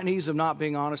suspect the Chinese of not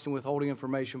being honest and withholding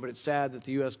information, but it's sad that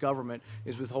the U.S. government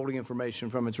is withholding information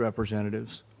from its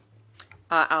representatives.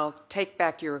 I'll take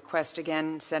back your request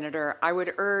again, Senator. I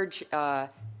would urge a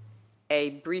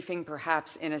briefing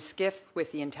perhaps in a skiff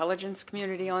with the intelligence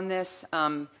community on this,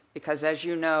 because as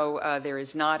you know, there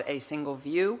is not a single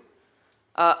view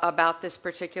about this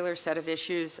particular set of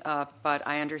issues, but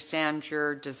I understand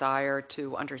your desire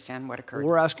to understand what occurred.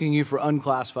 We're asking you for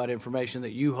unclassified information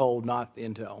that you hold, not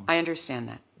intel. I understand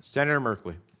that. Senator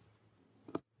Merkley.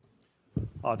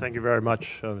 Thank you very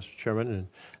much, Mr. Chairman,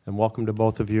 and welcome to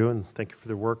both of you, and thank you for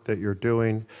the work that you're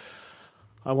doing.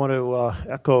 I want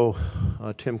to echo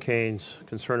Tim Kaine's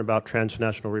concern about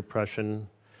transnational repression.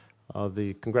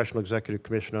 The Congressional Executive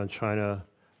Commission on China,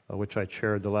 which I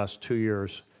chaired the last 2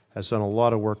 years, has done a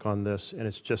lot of work on this, and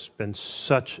it's just been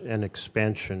such an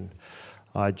expansion.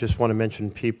 I just want to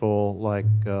mention people like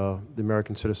the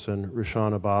American citizen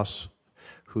Rushan Abbas,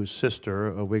 whose sister,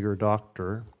 a Uyghur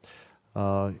doctor,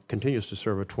 continues to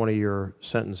serve a 20-year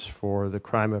sentence for the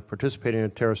crime of participating in a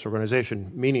terrorist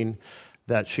organization, meaning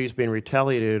that she's being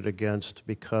retaliated against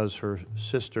because her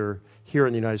sister here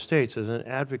in the United States is an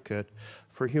advocate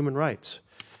for human rights.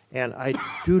 And I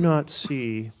do not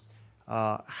see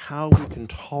how we can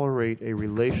tolerate a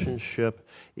relationship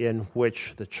in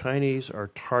which the Chinese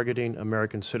are targeting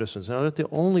American citizens. Now, they're not the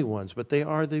only ones, but they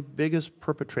are the biggest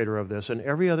perpetrator of this, and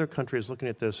every other country is looking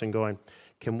at this and going,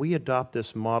 can we adopt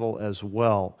this model as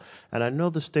well? And I know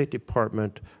the State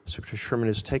Department, Secretary Sherman,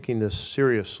 is taking this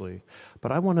seriously,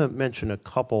 but I want to mention a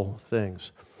couple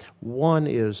things. One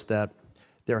is that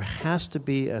there has to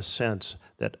be a sense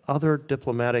that other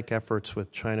diplomatic efforts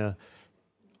with China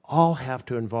all have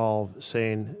to involve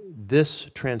saying this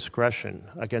transgression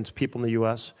against people in the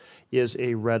U.S. is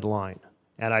a red line.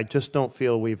 And I just don't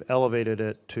feel we've elevated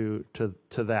it to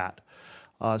that.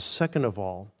 Second of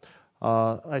all,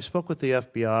 I spoke with the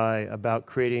FBI about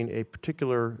creating a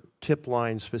particular tip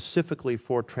line specifically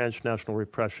for transnational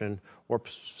repression, or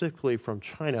specifically from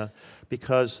China,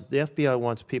 because the FBI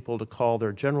wants people to call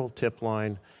their general tip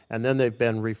line, and then they've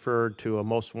been referred to a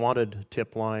most wanted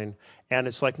tip line. And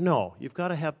it's like, no, you've got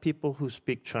to have people who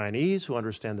speak Chinese, who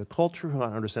understand the culture, who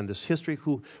understand this history,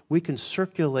 who we can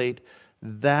circulate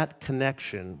that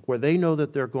connection where they know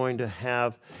that they're going to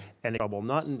have any trouble,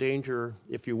 not endanger,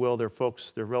 if you will, their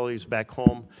folks, their relatives back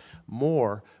home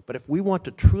more. But if we want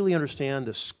to truly understand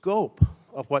the scope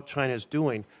of what China is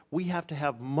doing, we have to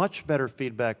have much better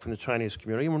feedback from the Chinese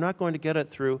community, and we're not going to get it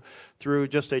through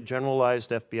just a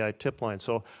generalized FBI tip line.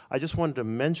 So I just wanted to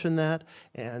mention that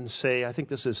and say I think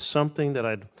this is something that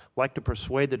I'd like to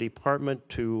persuade the department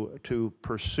to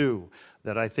pursue,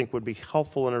 that I think would be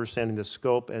helpful in understanding the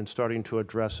scope and starting to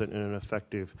address it in an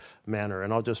effective manner.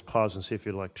 And I'll just pause and see if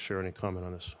you'd like to share any comment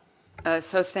on this.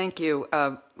 So thank you.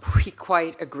 We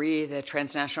quite agree that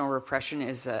transnational repression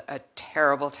is a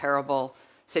terrible, terrible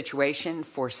situation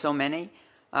for so many.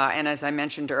 And as I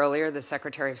mentioned earlier, the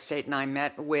Secretary of State and I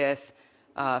met with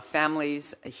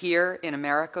families here in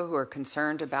America who are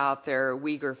concerned about their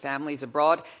Uyghur families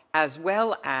abroad, as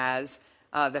well as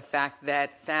the fact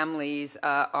that families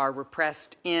are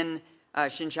repressed in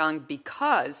Xinjiang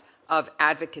because of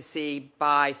advocacy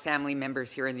by family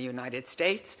members here in the United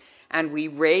States. And we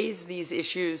raise these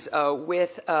issues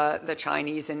with the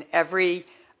Chinese in every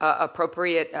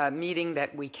appropriate meeting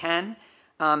that we can.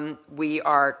 We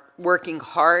are working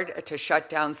hard to shut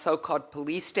down so-called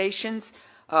police stations,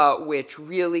 which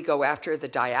really go after the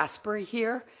diaspora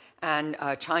here and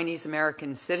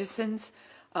Chinese-American citizens.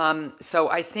 So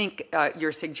I think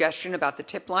your suggestion about the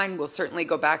tip line will certainly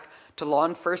go back to law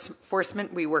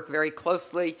enforcement. We work very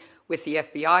closely with the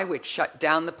FBI, which shut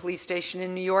down the police station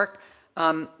in New York.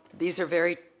 These are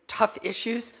very tough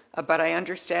issues, but I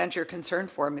understand your concern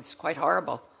for them. It's quite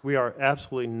horrible. We are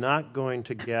absolutely not going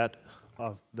to get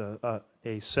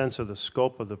a sense of the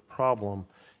scope of the problem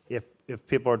if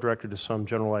people are directed to some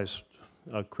generalized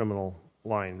criminal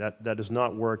line. That does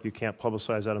not work. You can't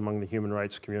publicize that among the human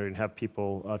rights community and have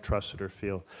people trust it or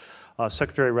feel.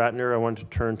 Secretary Ratner, I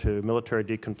wanted to turn to military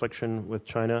deconfliction with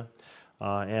China.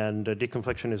 And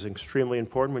deconfliction is extremely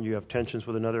important when you have tensions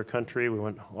with another country. We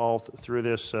went all through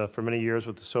this for many years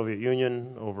with the Soviet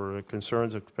Union over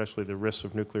concerns, especially the risks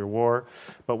of nuclear war.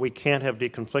 But we can't have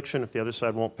deconfliction if the other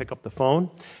side won't pick up the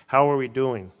phone. How are we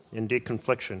doing in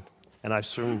deconfliction? And I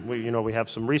assume we have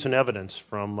some recent evidence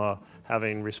from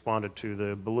having responded to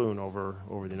the balloon over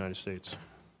the United States.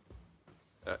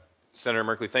 Senator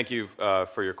Merkley, thank you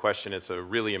for your question. It's a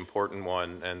really important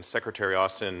one, and Secretary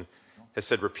Austin has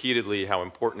said repeatedly how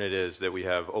important it is that we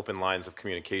have open lines of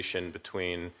communication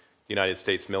between the United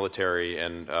States military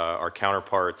and our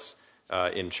counterparts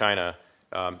in China.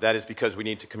 That is because we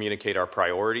need to communicate our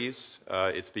priorities.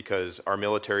 It's because our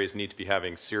militaries need to be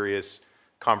having serious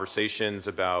conversations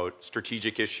about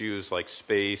strategic issues like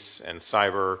space and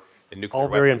cyber and nuclear weapons.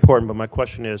 All very important, but my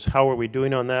question is, how are we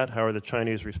doing on that? How are the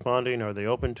Chinese responding? Are they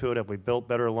open to it? Have we built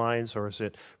better lines, or is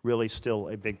it really still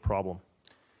a big problem?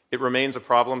 It remains a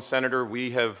problem, Senator. We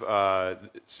have,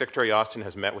 Secretary Austin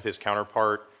has met with his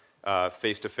counterpart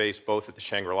face-to-face, both at the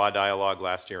Shangri-La Dialogue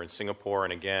last year in Singapore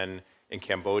and again in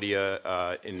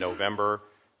Cambodia in November.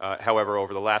 However,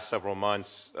 over the last several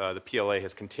months, the PLA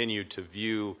has continued to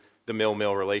view the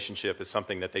mill-mill relationship as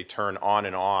something that they turn on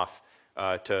and off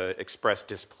to express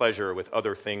displeasure with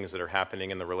other things that are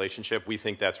happening in the relationship. We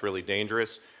think that's really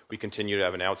dangerous. We continue to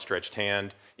have an outstretched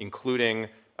hand, including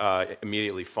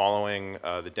immediately following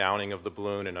the downing of the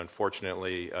balloon, and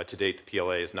unfortunately, to date, the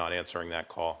PLA is not answering that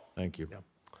call. Thank you. Yeah.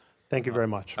 Thank you very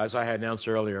much. As I had announced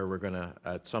earlier, we're going to,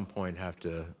 at some point, have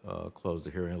to close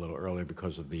the hearing a little early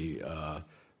because of the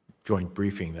joint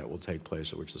briefing that will take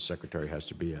place, at which the Secretary has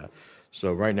to be at.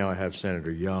 So right now I have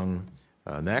Senator Young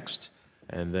next,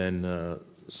 and then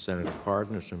Senator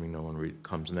Cardin, assuming no one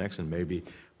comes next, and maybe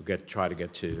we'll try to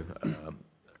get to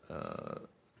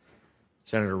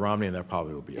Senator Romney, and that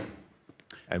probably will be it.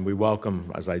 And we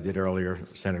welcome, as I did earlier,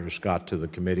 Senator Scott to the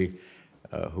committee,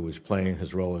 who is playing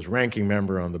his role as ranking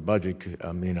member on the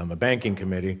on the Banking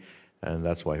Committee, and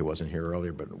that's why he wasn't here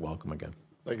earlier, but welcome again.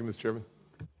 Thank you, Mr. Chairman.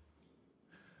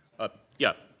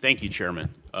 Yeah, thank you,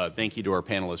 Chairman. Thank you to our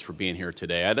panelists for being here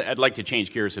today. I'd like to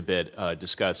change gears a bit,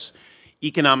 discuss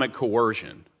economic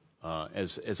coercion.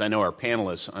 As I know our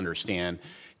panelists understand,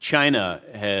 China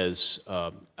has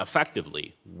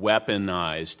effectively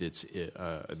weaponized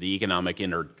the economic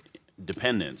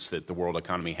interdependence that the world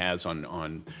economy has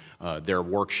on their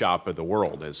workshop of the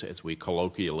world, as we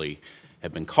colloquially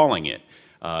have been calling it.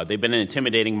 They've been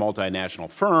intimidating multinational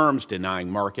firms,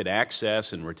 denying market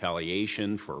access and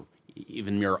retaliation for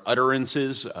even mere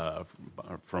utterances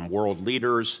from world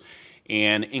leaders,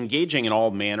 and engaging in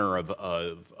all manner of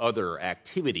other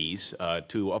activities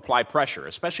to apply pressure,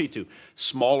 especially to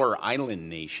smaller island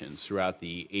nations throughout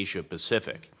the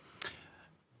Asia-Pacific.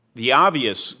 The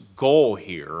obvious goal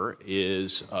here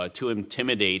is to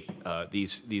intimidate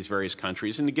these various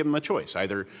countries and to give them a choice.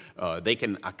 Either they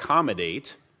can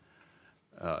accommodate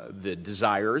the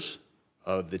desires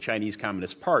of the Chinese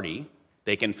Communist Party,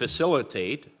 they can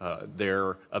facilitate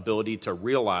their ability to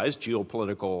realize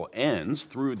geopolitical ends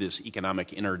through this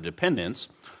economic interdependence,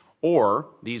 or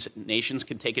these nations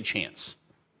can take a chance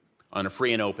on a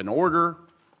free and open order,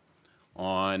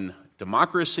 on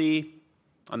democracy,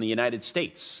 on the United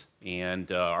States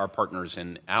and our partners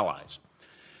and allies.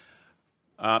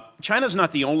 China's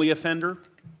not the only offender,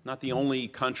 not the only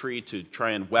country to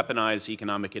try and weaponize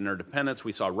economic interdependence.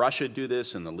 We saw Russia do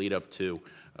this in the lead up to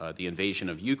the invasion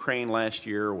of Ukraine last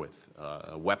year with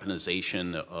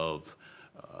weaponization of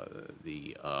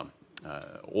the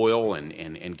oil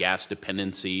and gas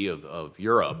dependency of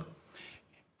Europe.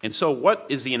 And so what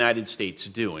is the United States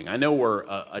doing? I know we're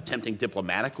attempting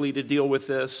diplomatically to deal with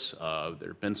this. There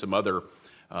have been some other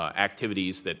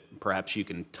activities that perhaps you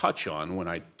can touch on when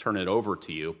I turn it over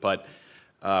to you. But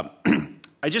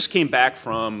I just came back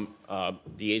from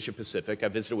the Asia-Pacific. I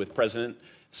visited with President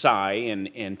Tsai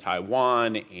in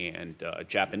Taiwan and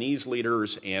Japanese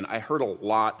leaders, and I heard a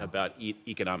lot about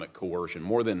economic coercion,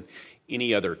 more than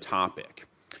any other topic.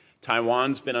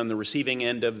 Taiwan's been on the receiving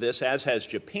end of this, as has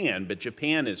Japan, but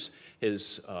Japan has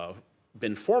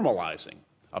been formalizing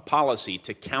a policy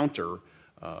to counter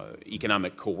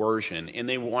economic coercion, and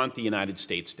they want the United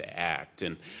States to act.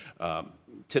 And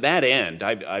to that end,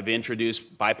 I've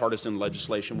introduced bipartisan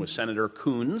legislation with Senator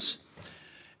Coons,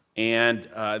 and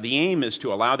the aim is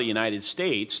to allow the United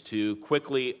States to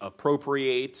quickly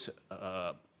appropriate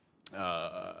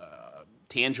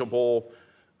tangible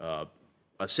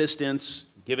assistance,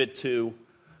 give it to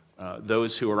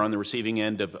those who are on the receiving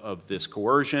end of this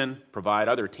coercion, provide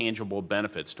other tangible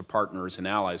benefits to partners and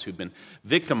allies who've been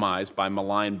victimized by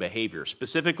malign behavior.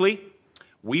 Specifically,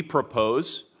 we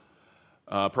propose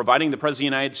providing the President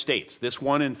of the United States, this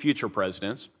one and future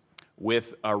presidents,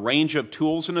 with a range of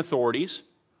tools and authorities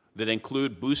that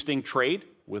include boosting trade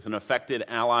with an affected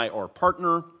ally or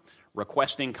partner,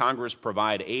 requesting Congress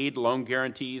provide aid, loan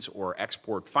guarantees, or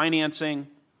export financing,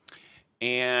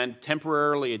 and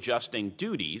temporarily adjusting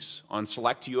duties on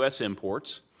select U.S.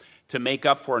 imports to make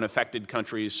up for an affected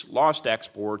country's lost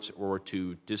exports or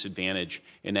to disadvantage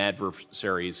an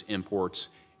adversary's imports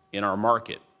in our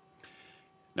market.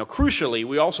 Now, crucially,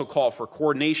 we also call for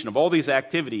coordination of all these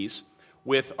activities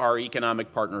with our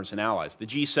economic partners and allies. The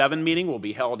G7 meeting will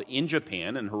be held in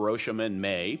Japan, in Hiroshima, in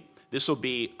May. This will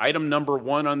be item number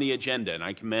 1 on the agenda, and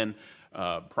I commend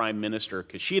Prime Minister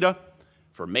Kishida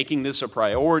for making this a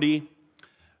priority.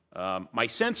 My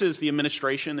sense is the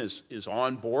administration is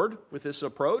on board with this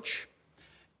approach,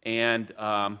 and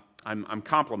I'm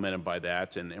complimented by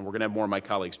that, and we're going to have more of my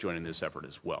colleagues joining this effort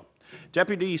as well.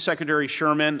 Deputy Secretary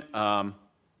Sherman,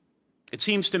 it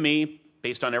seems to me,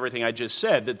 based on everything I just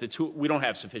said, that we don't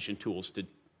have sufficient tools to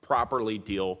properly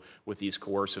deal with these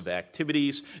coercive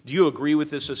activities. Do you agree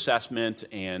with this assessment,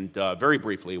 and very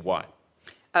briefly, why?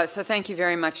 So thank you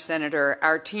very much, Senator.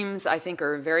 Our teams, I think,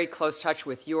 are in very close touch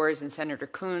with yours and Senator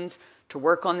Coons to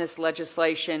work on this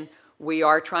legislation. We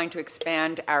are trying to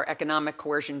expand our economic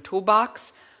coercion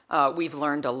toolbox. We've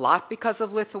learned a lot because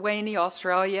of Lithuania,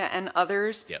 Australia, and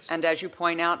others. Yes. And as you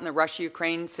point out in the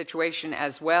Russia-Ukraine situation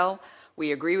as well,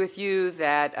 we agree with you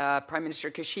that Prime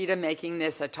Minister Kishida making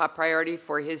this a top priority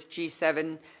for his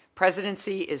G7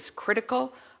 presidency is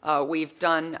critical. We've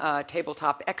done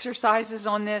tabletop exercises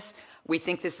on this. We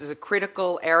think this is a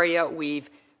critical area. We've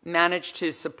managed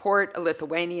to support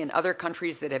Lithuania and other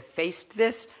countries that have faced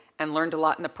this and learned a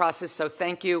lot in the process. So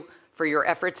thank you for for your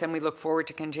efforts, and we look forward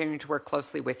to continuing to work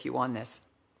closely with you on this.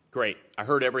 Great. I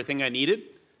heard everything I needed,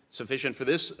 sufficient for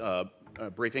this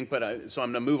briefing, so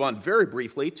I'm going to move on very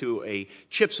briefly to a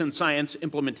chips and science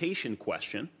implementation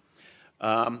question.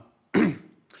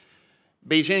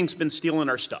 Beijing's been stealing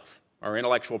our stuff, our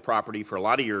intellectual property, for a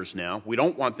lot of years now. We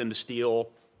don't want them to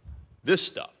steal this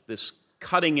stuff, this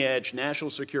cutting-edge, national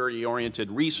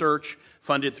security-oriented research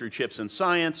funded through Chips and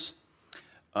Science.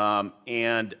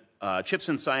 Chips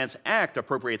and Science Act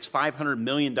appropriates $500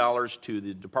 million to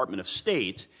the Department of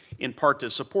State, in part to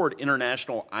support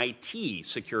international IT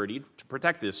security to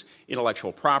protect this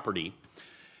intellectual property.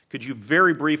 Could you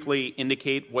very briefly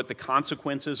indicate what the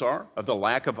consequences are of the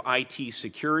lack of IT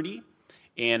security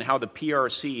and how the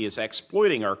PRC is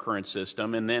exploiting our current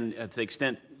system? And then, to the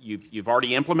extent you've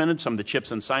already implemented some of the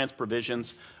Chips and Science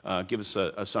provisions, give us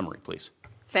a summary, please.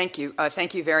 Thank you.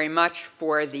 Thank you very much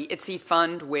for the ITSE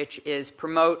Fund, which is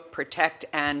Promote, Protect,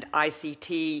 and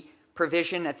ICT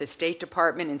provision at the State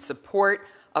Department in support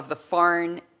of the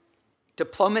foreign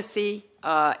diplomacy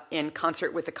in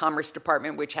concert with the Commerce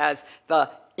Department, which has the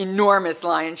enormous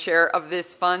lion's share of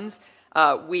this funds.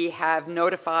 We have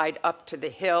notified up to the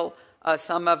Hill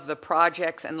some of the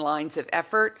projects and lines of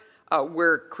effort.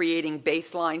 We're creating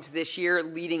baselines this year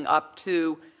leading up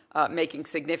to making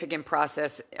significant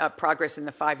progress in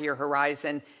the 5-year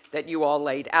horizon that you all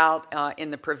laid out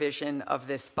in the provision of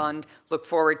this fund. Look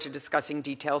forward to discussing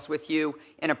details with you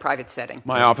in a private setting.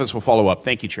 My office will follow up.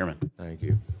 Thank you, Chairman. Thank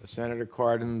you. Senator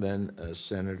Cardin, then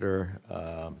Senator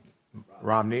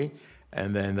Romney,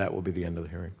 and then that will be the end of the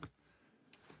hearing.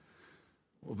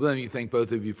 Well, let me thank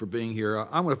both of you for being here.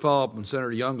 I'm going to follow up on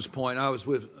Senator Young's point. I was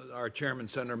with our chairman,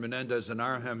 Senator Menendez, in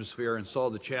our hemisphere and saw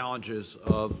the challenges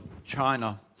of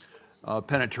China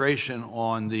penetration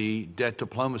on the debt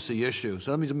diplomacy issue. So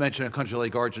let me mention a country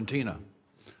like Argentina.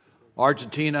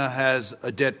 Argentina has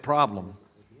a debt problem.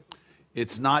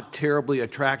 It's not terribly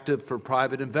attractive for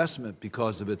private investment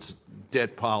because of its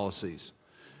debt policies.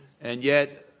 And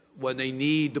yet, when they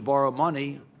need to borrow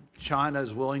money, China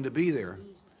is willing to be there.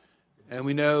 And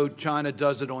we know China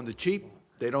does it on the cheap.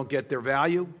 They don't get their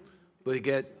value, but they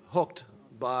get hooked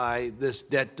by this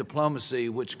debt diplomacy,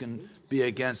 which can be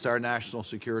against our national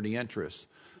security interests.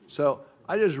 So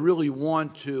I just really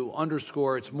want to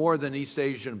underscore it's more than East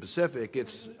Asia and Pacific.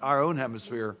 It's our own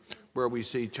hemisphere where we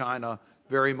see China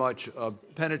very much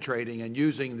penetrating and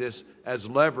using this as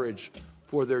leverage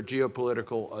for their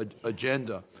geopolitical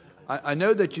agenda. I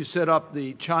know that you set up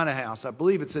the China House. I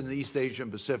believe it's in the East Asia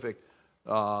and Pacific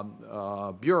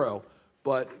Bureau,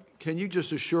 but can you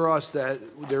just assure us that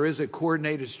there is a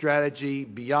coordinated strategy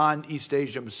beyond East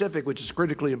Asia and Pacific, which is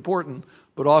critically important,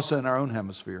 but also in our own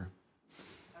hemisphere?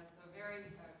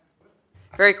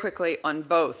 Very quickly on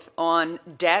both. On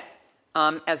debt,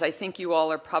 as I think you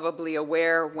all are probably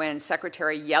aware, when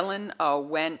Secretary Yellen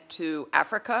went to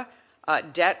Africa,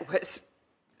 debt was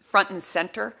front and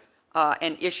center,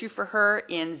 an issue for her.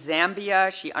 In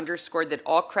Zambia, she underscored that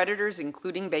all creditors,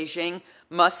 including Beijing,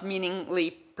 must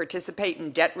meaningfully participate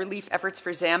in debt relief efforts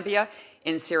for Zambia.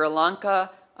 In Sri Lanka,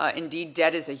 indeed,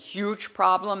 debt is a huge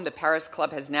problem. The Paris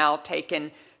Club has now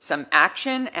taken some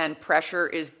action, and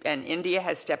and India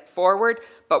has stepped forward,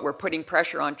 but we're putting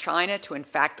pressure on China to, in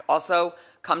fact, also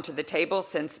come to the table,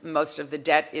 since most of the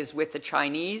debt is with the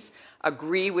Chinese.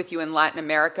 Agree with you in Latin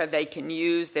America, they can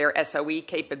use their SOE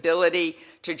capability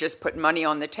to just put money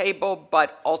on the table,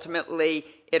 but ultimately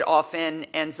it often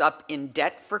ends up in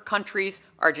debt for countries,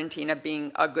 Argentina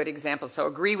being a good example. So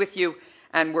agree with you,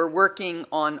 and we're working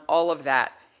on all of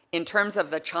that. In terms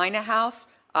of the China House,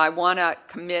 I want to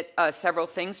commit several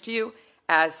things to you,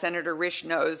 as Senator Risch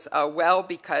knows well,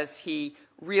 because he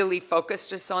really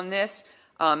focused us on this.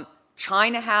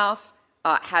 China House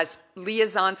has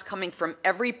liaisons coming from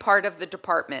every part of the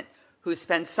department who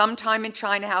spend some time in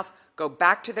China House, go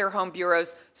back to their home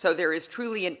bureaus, so there is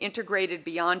truly an integrated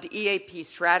beyond EAP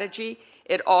strategy.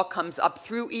 It all comes up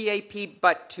through EAP,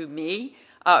 but to me,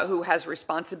 who has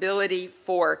responsibility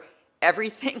for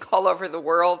everything all over the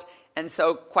world. And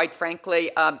so, quite frankly,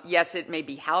 yes, it may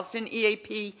be housed in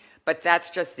EAP, but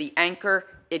that's just the anchor.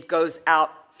 It goes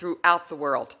out throughout the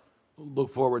world.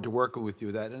 Look forward to working with you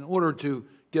with that. In order to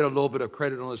get a little bit of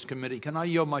credit on this committee, can I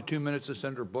yield my 2 minutes to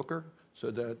Senator Booker,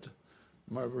 so that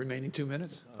my remaining 2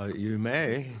 minutes? You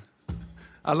may.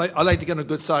 I like to get on the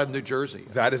good side of New Jersey.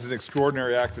 That is an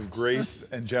extraordinary act of grace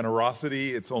and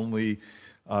generosity. It's only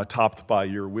topped by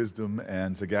your wisdom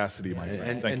and sagacity, my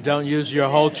friend. And don't use your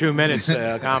whole 2 minutes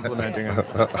complimenting him.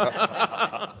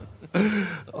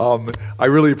 I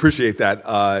really appreciate that.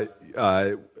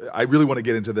 I really want to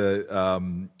get into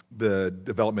the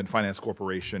Development Finance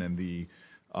Corporation and the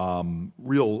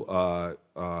real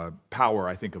power,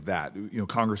 I think, of that. You know,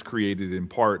 Congress created it in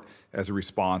part as a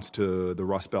response to the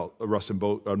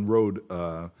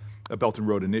Belt and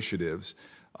Road initiatives.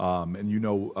 And you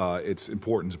know its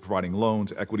importance of providing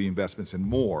loans, equity investments, and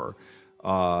more.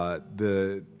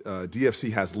 The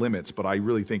DFC has limits, but I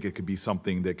really think it could be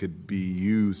something that could be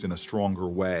used in a stronger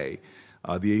way.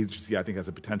 The agency, I think, has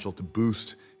a potential to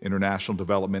boost international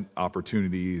development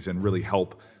opportunities and really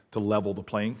help to level the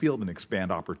playing field and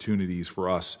expand opportunities for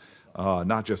us,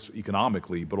 not just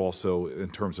economically, but also in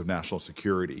terms of national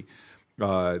security.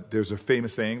 There's a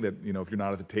famous saying that, you know, if you're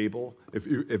not at the table, if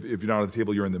you're not at the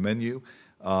table, you're in the menu.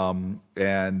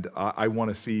 And I want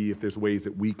to see if there's ways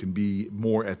that we can be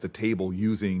more at the table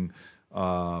using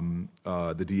the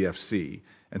DFC.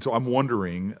 And so I'm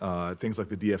wondering, things like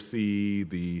the DFC,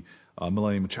 the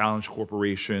Millennium Challenge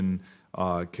Corporation,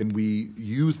 can we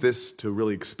use this to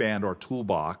really expand our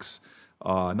toolbox,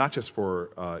 not just for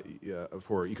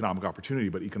economic opportunity,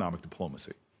 but economic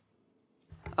diplomacy?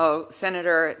 Oh,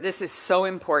 Senator, this is so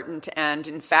important. And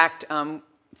in fact,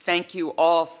 thank you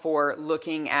all for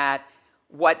looking at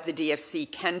what the DFC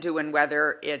can do and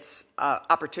whether its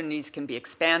opportunities can be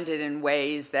expanded in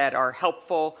ways that are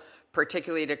helpful,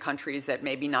 particularly to countries that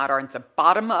maybe aren't the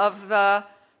bottom of the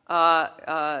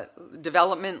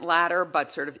development ladder, but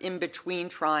sort of in between,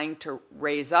 trying to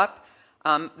raise up.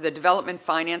 The Development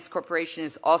Finance Corporation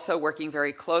is also working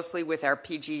very closely with our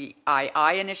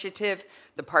PGII initiative,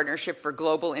 the Partnership for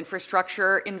Global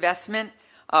Infrastructure Investment,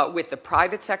 with the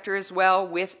private sector as well,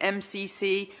 with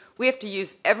MCC. We have to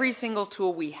use every single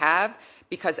tool we have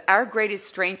because our greatest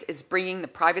strength is bringing the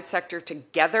private sector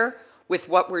together with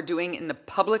what we're doing in the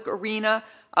public arena.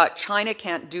 China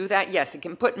can't do that. Yes, it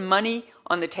can put money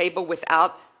on the table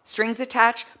without strings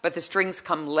attached, but the strings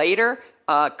come later.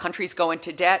 Countries go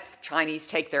into debt. Chinese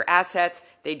take their assets.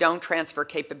 They don't transfer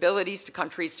capabilities to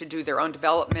countries to do their own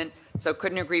development. So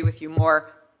couldn't agree with you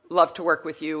more. Love to work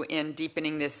with you in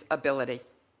deepening this ability.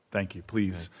 Thank you.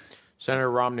 Please. Okay. Senator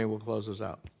Romney will close us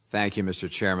out. Thank you, Mr.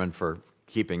 Chairman, for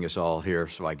keeping us all here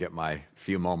so I get my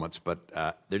few moments. But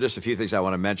there are just a few things I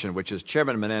want to mention, which is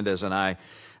Chairman Menendez and I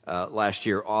last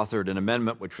year authored an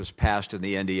amendment which was passed in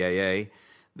the NDAA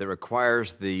that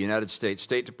requires the United States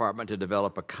State Department to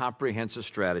develop a comprehensive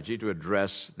strategy to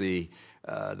address the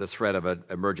threat of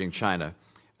emerging China.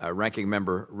 Ranking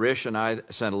Member Risch and I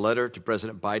sent a letter to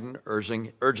President Biden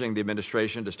urging the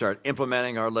administration to start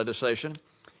implementing our legislation.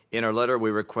 In our letter,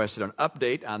 we requested an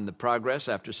update on the progress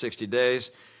after 60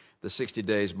 days. The 60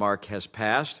 days mark has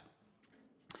passed.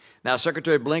 Now,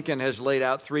 Secretary Blinken has laid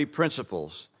out 3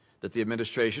 principles that the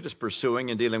administration is pursuing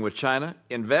in dealing with China: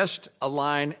 invest,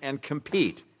 align, and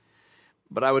compete.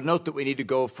 But I would note that we need to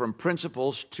go from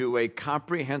principles to a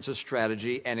comprehensive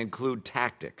strategy and include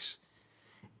tactics.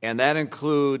 And that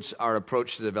includes our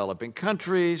approach to developing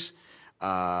countries,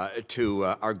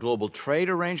 to our global trade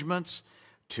arrangements,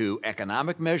 to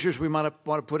economic measures we want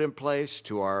to put in place,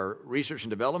 to our research and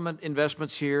development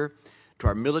investments here, to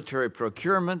our military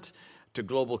procurement, to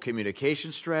global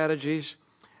communication strategies,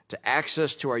 to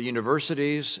access to our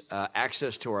universities,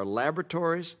 access to our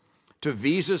laboratories, to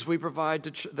visas we provide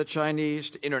to the Chinese,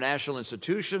 to international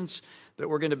institutions that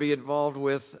we're going to be involved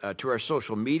with, to our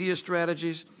social media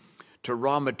strategies, to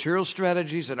raw material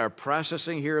strategies and our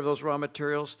processing here of those raw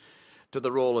materials, to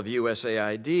the role of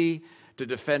USAID, to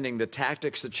defending the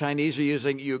tactics the Chinese are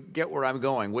using. You get where I'm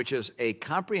going, which is a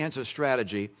comprehensive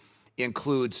strategy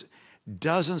includes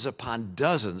dozens upon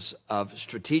dozens of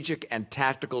strategic and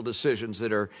tactical decisions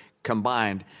that are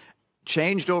combined,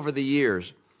 changed over the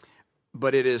years.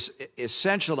 But it is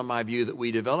essential, in my view, that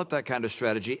we develop that kind of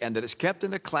strategy and that it's kept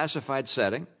in a classified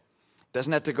setting.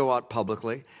 Doesn't have to go out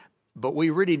publicly, but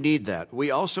we really need that. We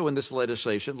also, in this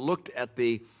legislation, looked at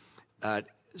the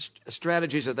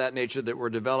strategies of that nature that were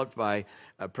developed by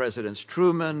Presidents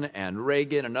Truman and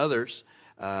Reagan and others,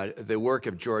 the work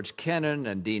of George Kennan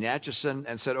and Dean Acheson,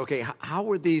 and said, okay, how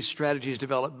were these strategies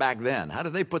developed back then? How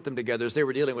did they put them together as they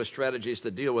were dealing with strategies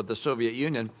to deal with the Soviet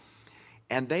Union?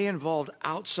 And they involved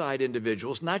outside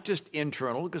individuals, not just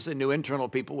internal, because they knew internal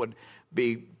people would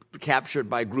be captured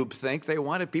by groupthink. They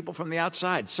wanted people from the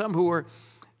outside, some who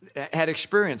had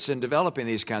experience in developing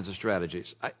these kinds of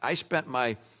strategies. I spent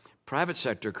my private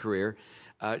sector career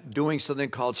doing something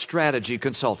called strategy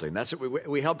consulting. That's what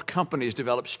we helped companies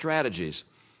develop strategies.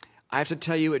 I have to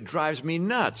tell you, it drives me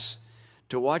nuts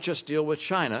to watch us deal with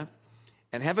China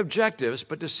and have objectives,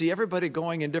 but to see everybody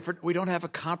going in different, we don't have a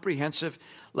comprehensive,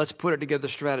 let's put it together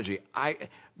strategy.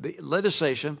 The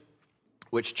legislation,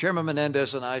 which Chairman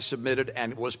Menendez and I submitted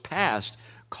and was passed,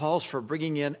 calls for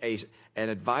bringing in an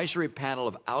advisory panel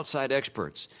of outside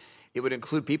experts. It would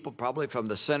include people probably from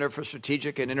the Center for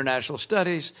Strategic and International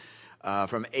Studies,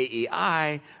 from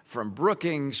AEI, from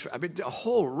Brookings, I mean, a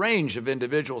whole range of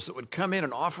individuals that would come in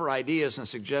and offer ideas and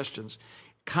suggestions,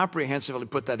 comprehensively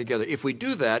put that together. If we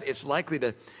do that, it's likely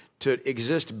to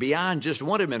exist beyond just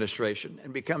one administration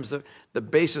and becomes the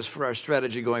basis for our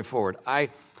strategy going forward. I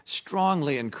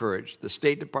strongly encourage the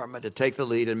State Department to take the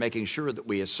lead in making sure that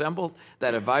we assemble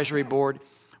that advisory board,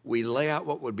 we lay out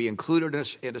what would be included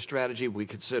in a strategy, we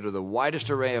consider the widest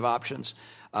array of options,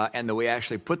 and that we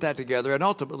actually put that together and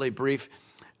ultimately brief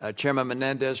Chairman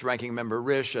Menendez, Ranking Member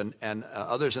Risch, and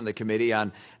others in the committee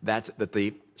on that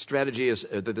the strategy is,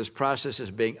 that this process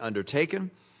is being undertaken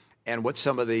and what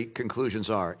some of the conclusions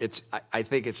are. I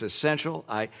think it's essential.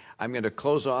 I'm going to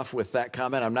close off with that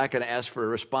comment. I'm not going to ask for a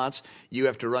response. You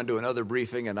have to run to another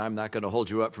briefing, and I'm not going to hold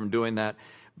you up from doing that.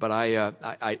 But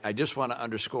I just want to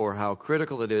underscore how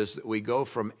critical it is that we go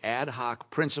from ad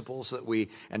hoc principles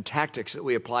and tactics that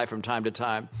we apply from time to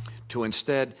time to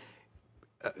instead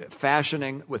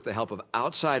fashioning, with the help of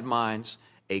outside minds,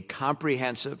 a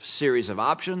comprehensive series of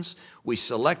options. We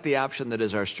select the option that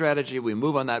is our strategy. We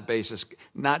move on that basis.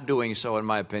 Not doing so, in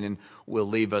my opinion, will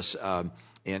leave us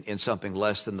in something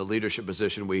less than the leadership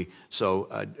position we so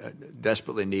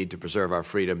desperately need to preserve our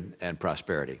freedom and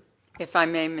prosperity. If I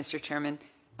may, Mr. Chairman,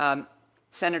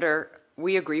 Senator,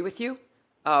 we agree with you.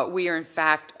 We are, in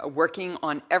fact, working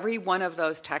on every one of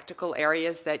those tactical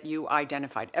areas that you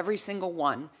identified, every single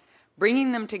one.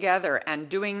 Bringing them together and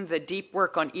doing the deep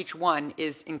work on each one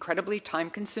is incredibly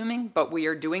time-consuming, but we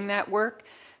are doing that work.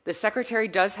 The Secretary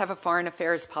does have a Foreign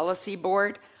Affairs Policy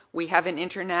Board. We have an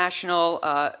International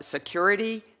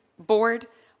Security Board.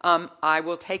 I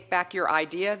will take back your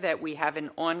idea that we have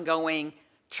an ongoing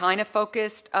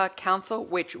China-focused council,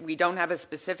 which we don't have a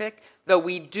specific, though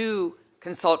we do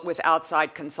consult with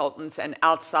outside consultants and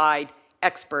outside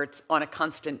experts on a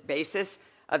constant basis.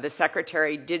 The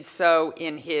Secretary did so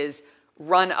in his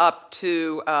run-up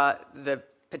to the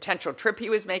potential trip he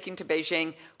was making to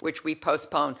Beijing, which we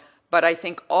postponed. But I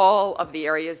think all of the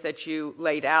areas that you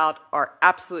laid out are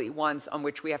absolutely ones on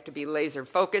which we have to be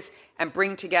laser-focused and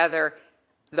bring together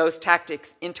those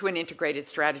tactics into an integrated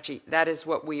strategy. That is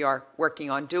what we are working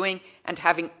on doing, and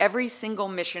having every single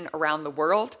mission around the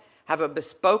world have a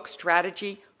bespoke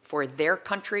strategy for their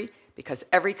country, because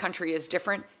every country is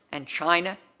different, and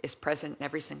China is present in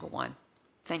every single one.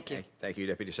 Thank you. Thank you,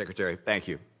 Deputy Secretary. Thank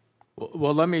you.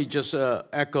 Well, let me just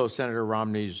echo Senator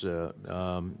Romney's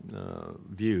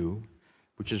view,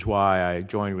 which is why I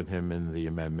joined with him in the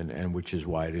amendment and which is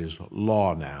why it is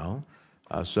law now.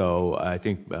 So I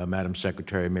think, Madam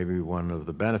Secretary, maybe one of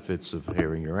the benefits of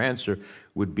hearing your answer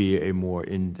would be a more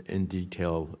in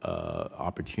detail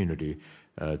opportunity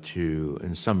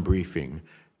in some briefing,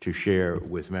 to share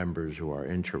with members who are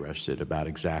interested about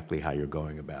exactly how you're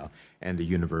going about and the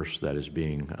universe that is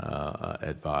being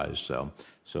advised. So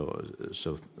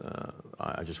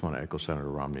I just want to echo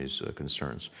Senator Romney's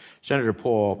concerns. Senator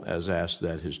Paul has asked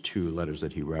that his 2 letters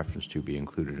that he referenced to be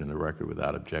included in the record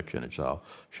without objection. It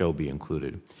shall be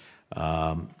included.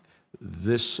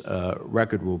 This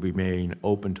record will remain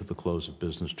open to the close of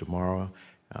business tomorrow.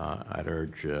 I'd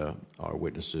urge our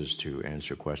witnesses to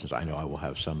answer questions. I know I will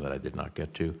have some that I did not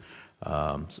get to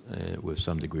with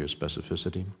some degree of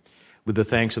specificity. With the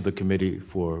thanks of the committee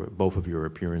for both of your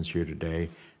appearance here today,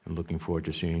 and looking forward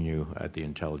to seeing you at the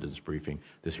intelligence briefing,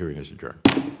 this hearing is adjourned.